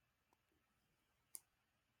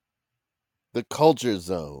 The Culture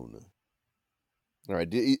Zone. All right,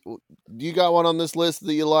 do you got one on this list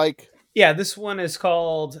that you like? Yeah, this one is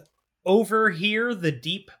called Over Here, the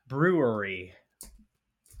Deep Brewery.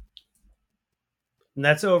 And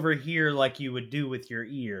that's over here like you would do with your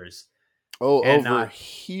ears. Oh, and over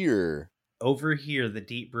here. Over Here, the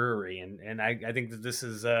Deep Brewery. And I think that this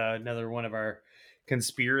is another one of our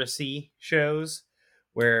conspiracy shows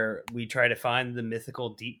where we try to find the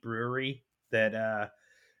mythical deep brewery that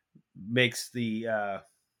makes the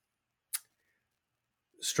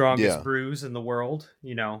strongest brews in the world.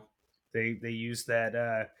 You know, they use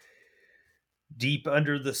that deep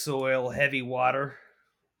under the soil, heavy water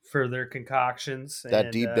for their concoctions.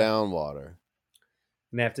 That deep down water.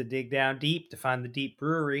 And they have to dig down deep to find the deep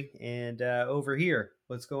brewery. And over here,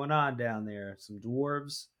 what's going on down there? Some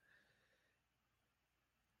dwarves.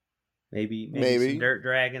 Maybe some dirt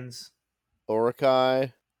dragons.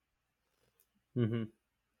 Orokai. Mm-hmm.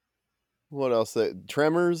 What else?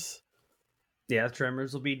 Tremors? Yeah,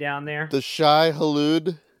 Tremors will be down there. The Shai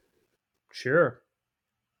Halud? Sure.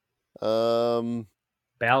 Balrogs.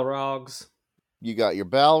 You got your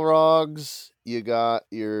Balrogs. You got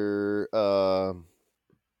your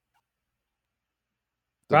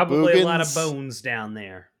probably Boogans. A lot of bones down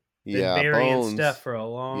there. Been burying bones. Stuff for a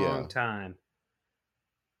long time.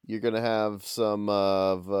 You're gonna have some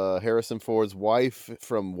of Harrison Ford's wife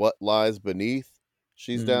from What Lies Beneath.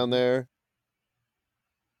 She's down there.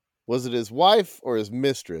 Was it his wife or his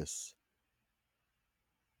mistress?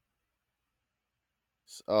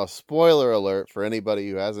 Spoiler alert for anybody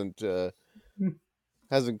who hasn't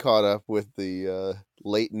caught up with the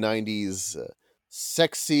late 90s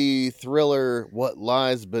sexy thriller What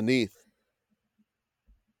Lies Beneath.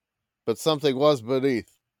 But something was beneath.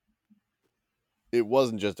 It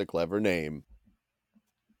wasn't just a clever name.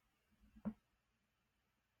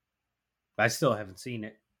 I still haven't seen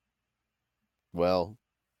it. Well,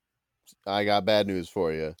 I got bad news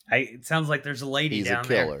for you. It sounds like there's a lady down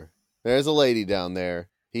there. He's a killer. There's a lady down there.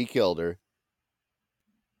 He killed her.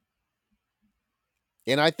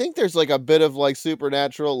 And I think there's like a bit of like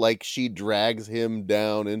supernatural, like she drags him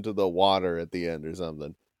down into the water at the end or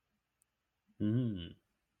something.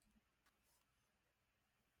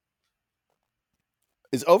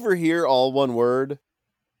 Is Over Here all one word?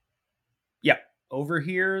 Yeah. Over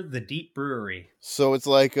Here, the Deep Brewery. So it's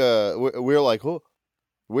like we're like, oh,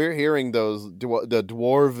 we're hearing those the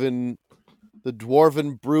dwarven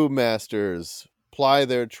brewmasters ply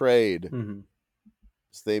their trade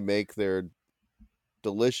as they make their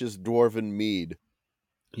delicious dwarven mead.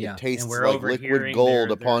 Yeah, it tastes like liquid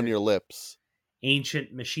gold upon your lips.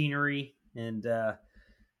 Ancient machinery, and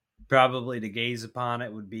probably to gaze upon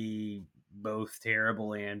it would be both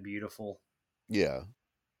terrible and beautiful. Yeah.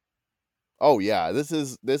 Oh yeah, this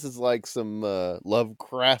is like some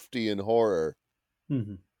Lovecraftian horror.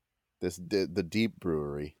 The Deep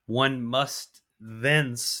Brewery. One must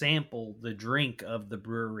then sample the drink of the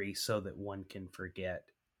brewery so that one can forget.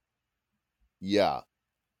 Yeah.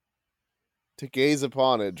 To gaze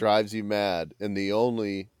upon it drives you mad, and the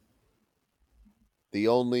only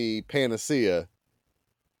panacea.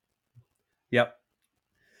 Yep.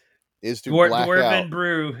 Is to black Dwarven out.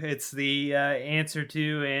 Brew. It's the answer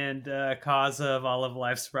to and cause of all of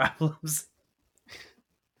life's problems.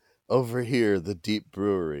 Over Here, the Deep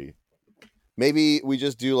Brewery. Maybe we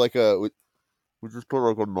just do like we just put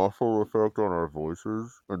like a muffle effect on our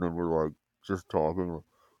voices, and then we're like just talking.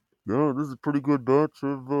 Yeah, this is a pretty good batch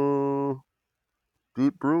of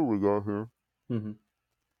deep brew we got here. Mm-hmm.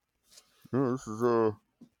 Yeah, this is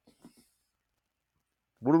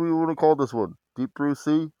what do we want to call this one? Deep brew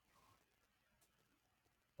C?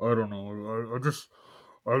 I don't know. I just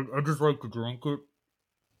like to drink it.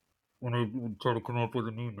 When I try to come up with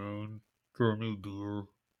a new name for a new beer,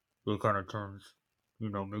 it kind of turns,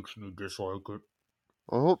 makes me dislike it.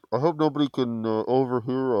 I hope nobody can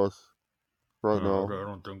overhear us right now. I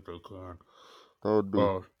don't think they can. That would be.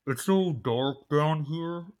 It's so dark down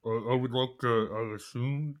here. I would like to. I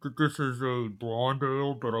assume that this is a blonde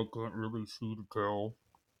ale, but I can't really see to tell.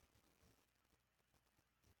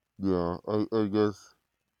 Yeah, I guess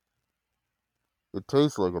it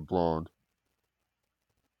tastes like a blonde.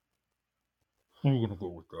 I'm gonna go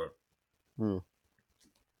with that. Yeah.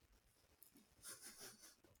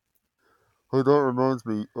 Hey, that reminds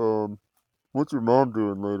me. What's your mom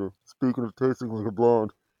doing later? Speaking of tasting like a blonde.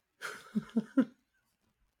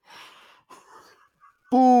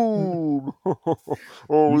 Boom!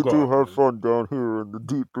 Oh, we do have fun down here in the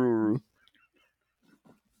Deep Brewery.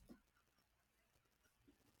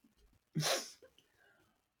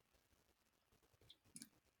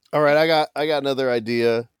 All right, I got another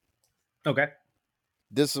idea. Okay.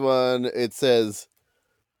 This one, it says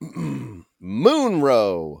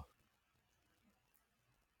Moonroe.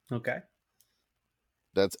 Okay.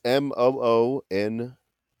 That's MOONROE.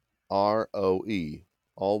 All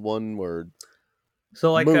one word.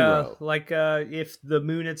 So like if the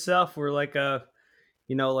moon itself were like a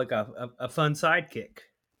fun sidekick.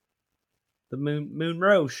 The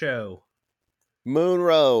Moonroe show.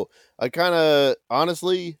 Moonroe. I kind of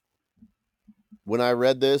honestly, when I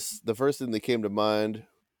read this, the first thing that came to mind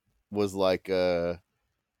was like kind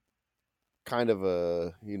of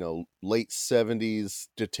a, late 70s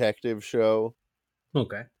detective show.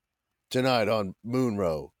 Okay. Tonight on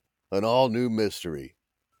Moonroe, an all new mystery.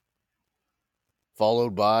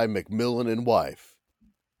 Followed by McMillan and wife.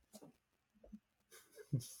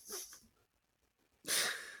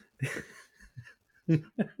 And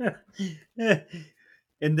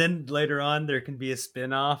then later on, there can be a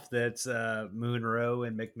spinoff that's Moonroe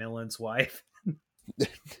and McMillan's wife.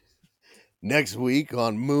 Next week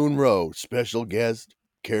on Moonroe, special guest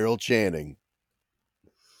Carol Channing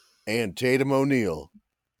and Tatum O'Neal.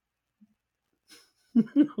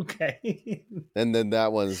 Okay. And then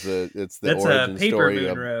that one's it's the origin story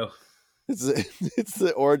Moonroe. of it's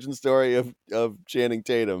the origin story of Channing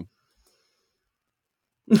Tatum.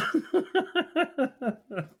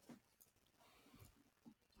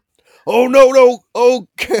 Oh no! Oh,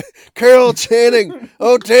 Carol Channing!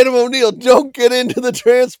 Oh, Tatum O'Neal! Don't get into the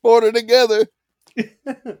transporter together.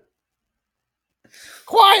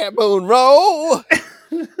 Quiet, Moonroe.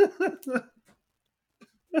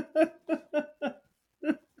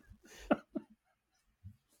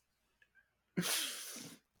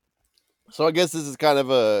 So I guess this is kind of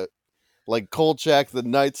a like Kolchak the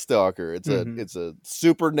Night Stalker. It's a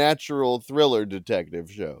supernatural thriller detective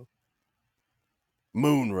show.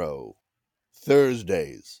 Moonroe,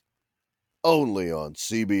 Thursdays, only on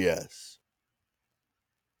CBS.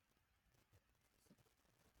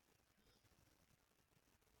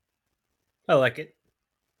 I like it.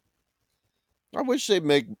 I wish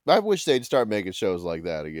they'd start making shows like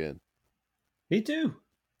that again. Me too.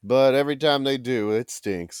 But every time they do, it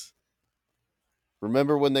stinks.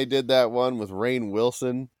 Remember when they did that one with Rainn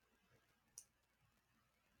Wilson?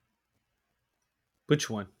 Which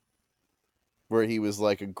one? Where he was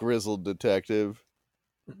like a grizzled detective.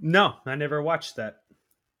 No, I never watched that.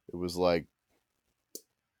 It was like,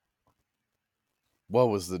 what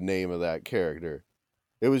was the name of that character?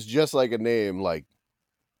 It was just like a name, like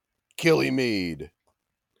Killymead. And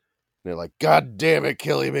they're like, God damn it,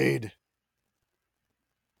 Killymead.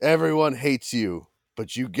 Everyone hates you,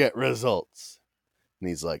 but you get results. And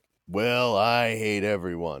he's like, well, I hate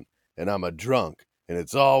everyone, and I'm a drunk, and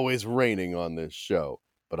it's always raining on this show,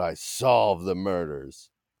 but I solve the murders.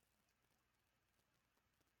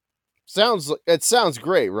 It sounds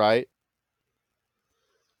great, right?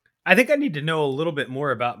 I think I need to know a little bit more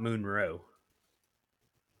about Moonroe.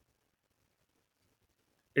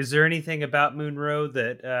 Is there anything about Moonroe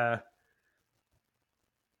that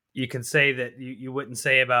you can say that you wouldn't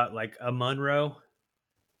say about like a Monroe?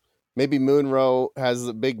 Maybe Moonroe has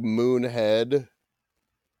a big moon head.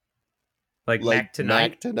 Like Mac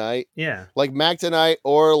Tonight. Yeah. Like Mac Tonight,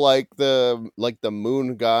 or like the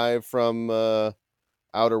moon guy from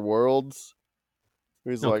Outer Worlds.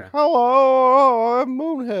 He's like, hello, I'm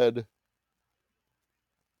Moonhead.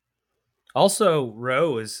 Also,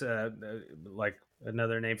 roe is like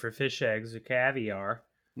another name for fish eggs or caviar.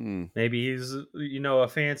 Maybe he's, a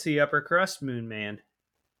fancy upper crust moon man.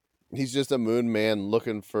 He's just a moon man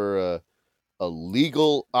looking for a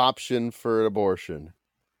legal option for abortion.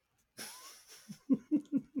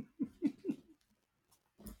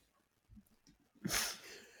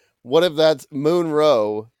 What if that's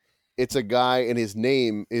Monroe? It's a guy and his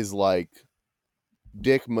name is like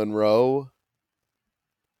Dick Monroe,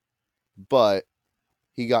 but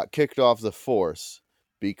he got kicked off the force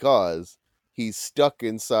because he's stuck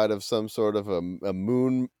inside of some sort of a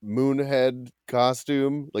moon head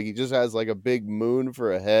costume. Like he just has like a big moon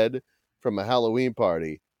for a head from a Halloween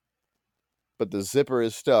party. But the zipper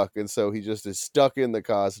is stuck, and so he just is stuck in the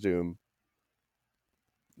costume.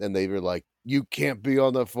 And they were like, you can't be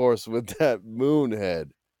on the force with that moon head.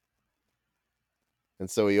 And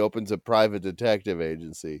so he opens a private detective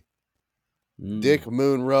agency. Dick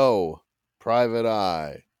Monroe, Private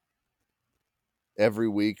Eye. Every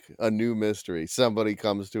week, a new mystery. Somebody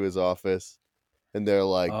comes to his office, and they're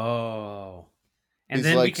like, "Oh," and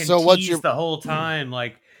then like, we can tease the whole time,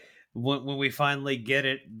 like when we finally get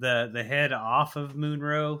the head off of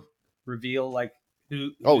Monroe, reveal like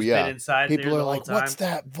who's been inside. People there are like, time. "What's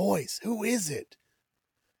that voice? Who is it?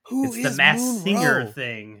 It's the Masked Singer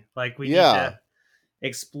thing. Like we need to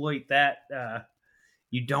exploit that."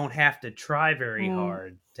 You don't have to try very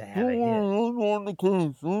hard to have a hit. I'm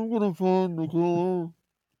gonna find the killer.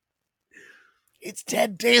 It's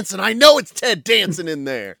Ted Danson. I know it's Ted Danson in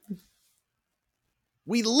there.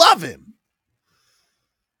 We love him.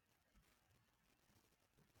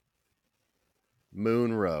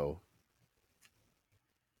 Monroe.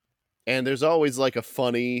 And there's always like a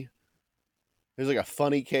funny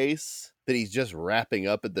case that he's just wrapping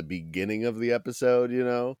up at the beginning of the episode, you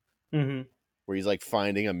know? Mm-hmm. Where he's like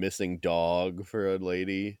finding a missing dog for a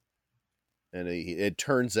lady, and it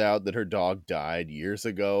turns out that her dog died years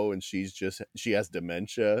ago, and she has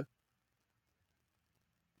dementia,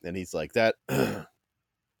 and he's like that'll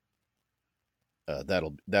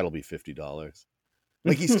be $50.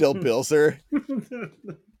 Like he still bills her,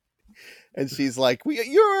 and she's like,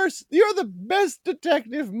 "You're the best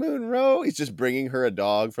detective, Monroe." He's just bringing her a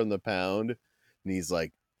dog from the pound, and he's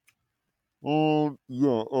like, "Oh,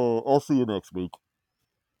 yeah, I'll see you next week."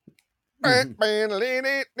 That's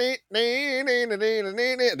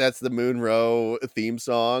the Monroe theme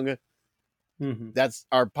song. Mm-hmm. That's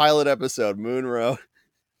our pilot episode, Monroe.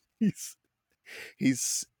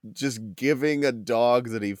 He's just giving a dog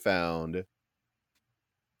that he found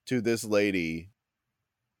to this lady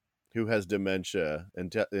who has dementia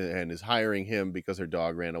and is hiring him because her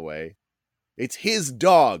dog ran away. It's his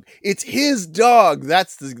dog. It's his dog.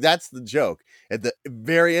 That's the joke. At the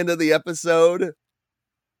very end of the episode,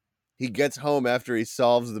 he gets home after he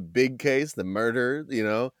solves the big case, the murder, you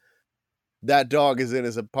know. That dog is in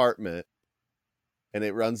his apartment, and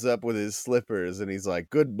it runs up with his slippers, and he's like,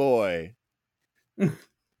 "Good boy."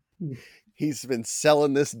 He's been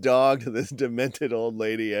selling this dog to this demented old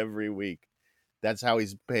lady every week. That's how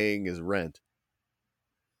he's paying his rent.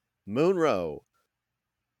 Monroe.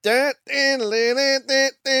 I'm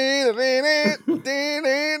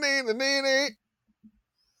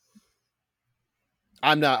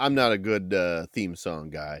not a good theme song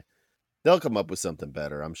guy. They'll come up with something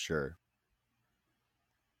better, I'm sure.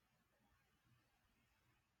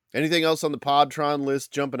 Anything else on the Podtron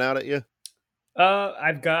list jumping out at you?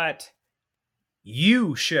 I've got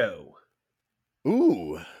You Show.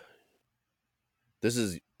 Ooh. This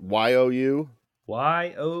is YOU?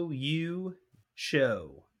 YOU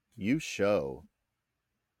Show. You Show.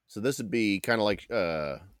 So this would be kind of like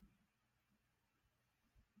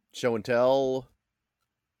show and tell,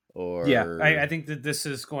 or I think that this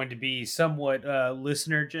is going to be somewhat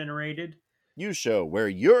listener generated. You Show, where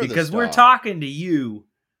you're because the star. We're talking to you,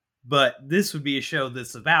 but this would be a show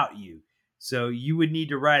that's about you. So you would need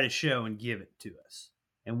to write a show and give it to us,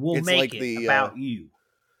 and we'll make it about you.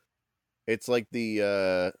 It's like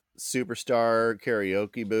the Superstar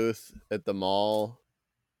karaoke booth at the mall,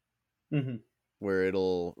 mm-hmm. where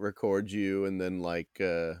it'll record you and then like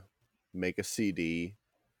make a CD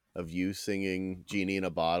of you singing Genie in a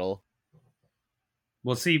Bottle.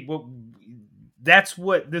 Well, see, that's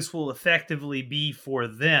what this will effectively be for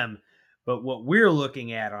them. But what we're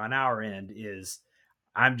looking at on our end is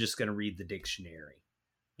I'm just going to read the dictionary,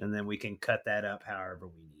 and then we can cut that up however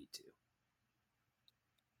we need to.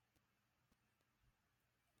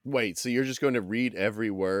 Wait, so you're just going to read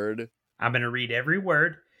every word? I'm going to read every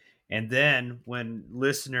word, and then when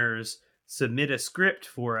listeners submit a script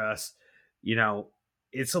for us, you know,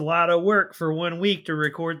 it's a lot of work for 1 week to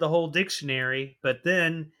record the whole dictionary, but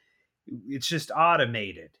then it's just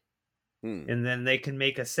automated. And then they can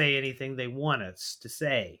make us say anything they want us to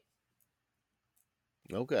say.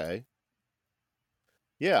 Okay.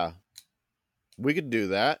 Yeah. We could do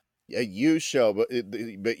that. A you show, but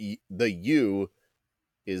the you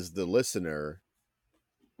is the listener,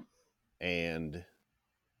 and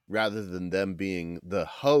rather than them being the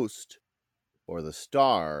host or the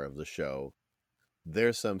star of the show,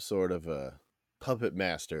 there's some sort of a puppet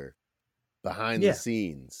master behind the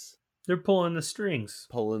scenes. They're pulling the strings.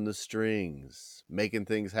 Making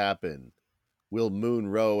things happen. Will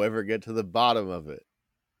Moonroe ever get to the bottom of it?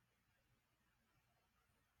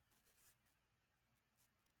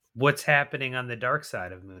 What's happening on the dark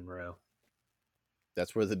side of Moonroe?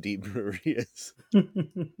 That's where the Deep Brewery is.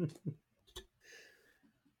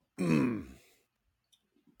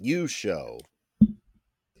 You show.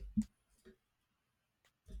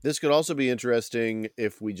 This could also be interesting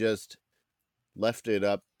if we just left it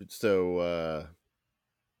up so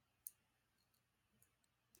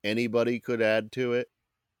anybody could add to it.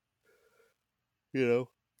 You know?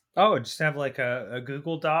 Oh, just have like a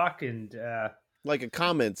Google Doc and... like a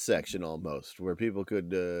comment section almost, where people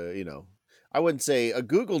could, I wouldn't say a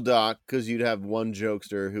Google Doc, because you'd have one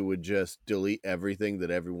jokester who would just delete everything that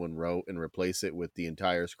everyone wrote and replace it with the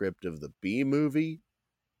entire script of the B movie.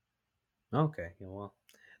 Okay, well,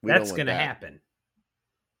 that's going to happen.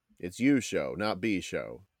 It's you show, not B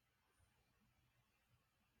show.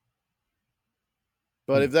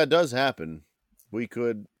 But if that does happen, we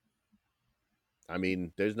could,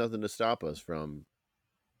 there's nothing to stop us from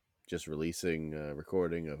just releasing a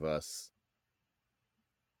recording of us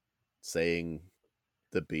saying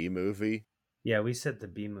the B movie. Yeah, we said the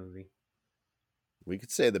B movie. We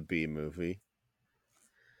could say the B movie.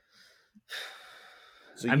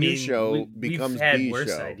 So you show becomes we've had B worse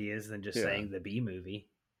show. Ideas than just saying the B movie.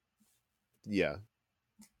 Yeah.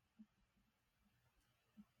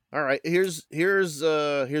 All right, here's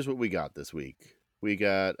what we got this week. We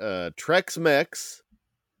got Trex Mex,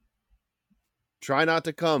 Try Not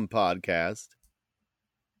to Come podcast,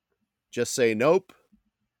 Just Say Nope,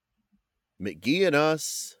 McGee and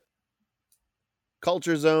Us,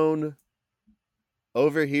 Culture Zone,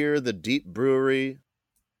 Over Here the Deep Brewery,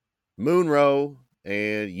 Moonroe,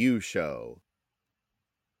 and You Show.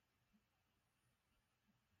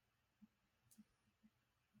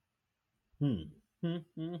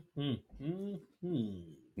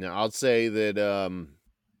 Now I'll say that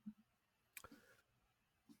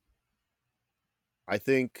I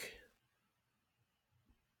think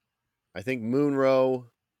Moonroe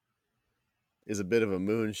is a bit of a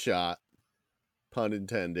moonshot, pun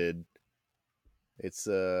intended. It's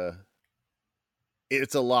a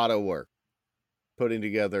lot of work putting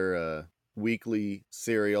together a weekly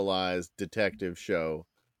serialized detective show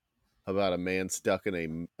about a man stuck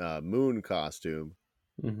in a moon costume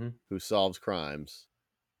who solves crimes.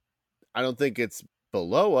 I don't think it's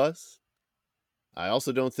below us. I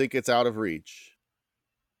also don't think it's out of reach.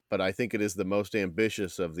 But I think it is the most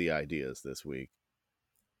ambitious of the ideas this week.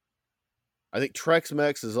 I think Trex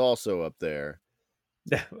Mex is also up there.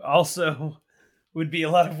 Also would be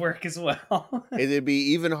a lot of work as well. It'd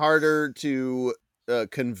be even harder to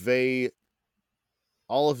convey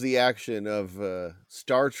all of the action of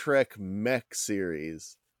Star Trek mech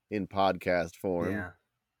series in podcast form. Yeah.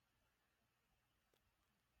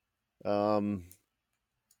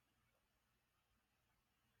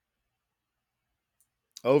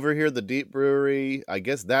 Over Here the Deep Brewery, I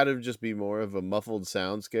guess that would just be more of a muffled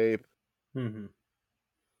soundscape.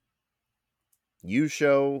 You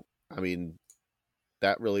Show,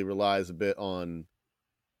 that really relies a bit on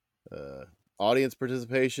audience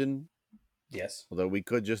participation. Yes. Although we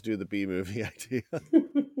could just do the B movie idea.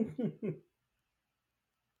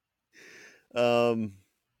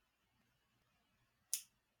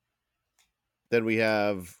 Then we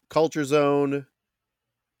have Culture Zone,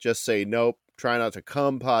 Just Say Nope, Try Not to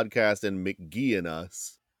Come podcast, and McGee and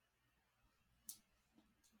Us.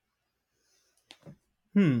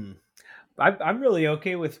 I'm really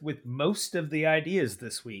okay with most of the ideas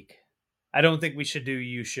this week. I don't think we should do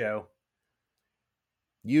You Show.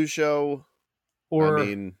 You Show, or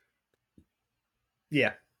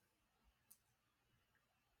yeah.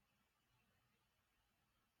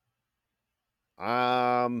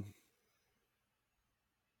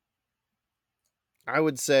 I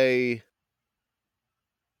would say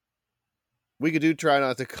we could do Try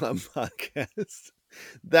Not to Come podcast.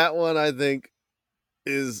 That one I think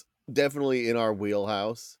is definitely in our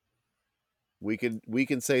wheelhouse. We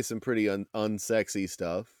can say some pretty unsexy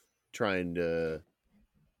stuff, trying to,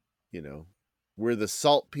 we're the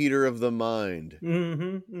saltpeter of the mind.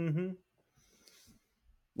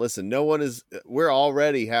 Listen, we're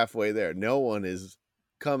already halfway there. No one is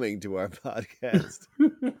coming to our podcast.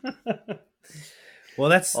 Well,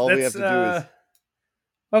 that's we have to do is...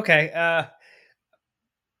 Okay.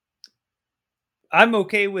 I'm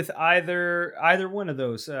okay with either one of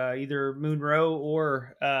those, either Moonrow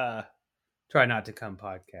or Try Not to Come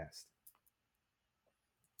podcast.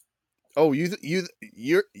 Oh,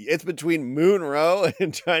 you're it's between Moonrow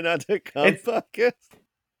and Try Not to Come podcast.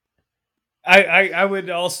 I would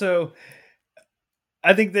also.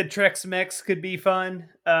 I think that Trex Mex could be fun,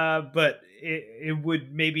 but it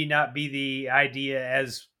would maybe not be the idea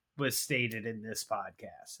as was stated in this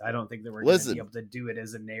podcast. I don't think that we're going to be able to do it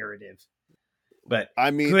as a narrative. But I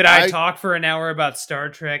mean, could I talk for an hour about Star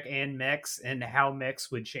Trek and mechs and how mechs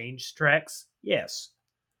would change Treks? Yes.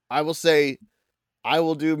 I will say I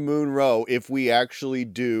will do Moonrow if we actually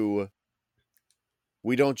do.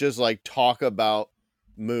 We don't just like talk about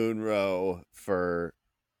Moonrow for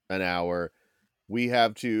an hour. We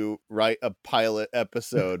have to write a pilot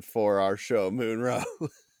episode for our show Moonrow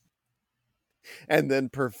and then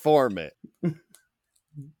perform it.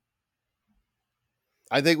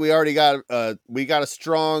 I think we already got a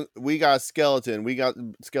skeleton, we got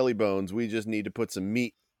skelly bones. We just need to put some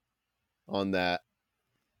meat on that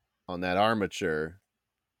armature.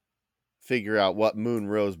 Figure out what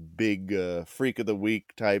Moonrow's big freak of the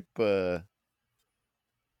week type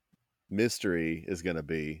mystery is going to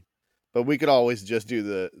be. But we could always just do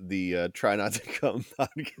the Try Not to Come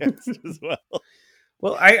podcast as well.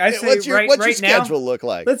 Well, I say what's your schedule look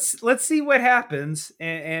like? Let's see what happens,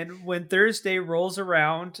 and when Thursday rolls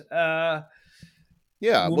around, we'll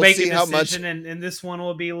make see a decision, how much, and this one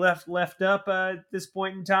will be left up at this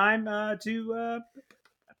point in time to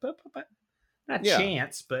not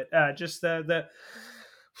chance, but just the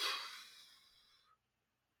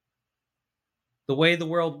way the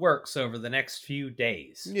world works over the next few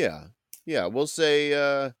days. Yeah, we'll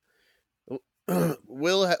say.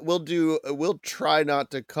 We'll try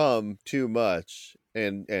not to come too much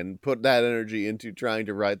and put that energy into trying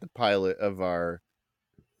to write the pilot of our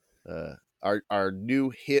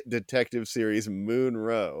new hit detective series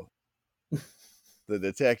Moonrow. The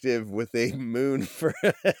detective with a moon for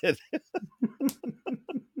a head.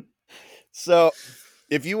 So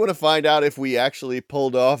if you want to find out if we actually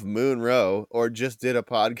pulled off Moonrow or just did a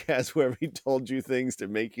podcast where we told you things to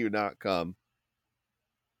make you not come,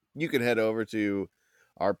 you can head over to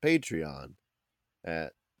our Patreon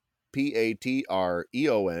at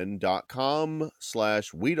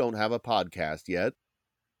patreon.com/we don't have a podcast yet.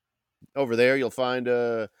 Over there, you'll find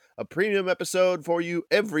a premium episode for you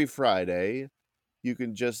every Friday. You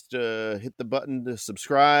can just hit the button to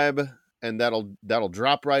subscribe, and that'll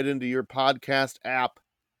drop right into your podcast app.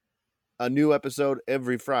 A new episode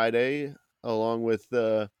every Friday, along with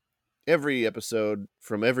every episode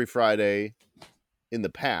from every Friday in the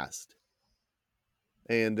past.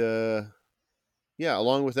 And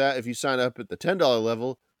along with that, if you sign up at the $10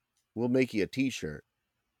 level, we'll make you a t-shirt.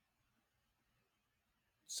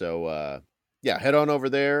 So head on over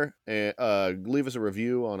there and leave us a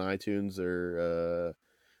review on iTunes or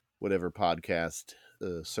whatever podcast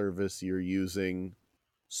service you're using.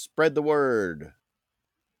 Spread the word.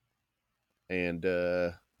 And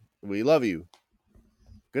we love you.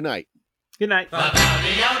 Good night. Good night.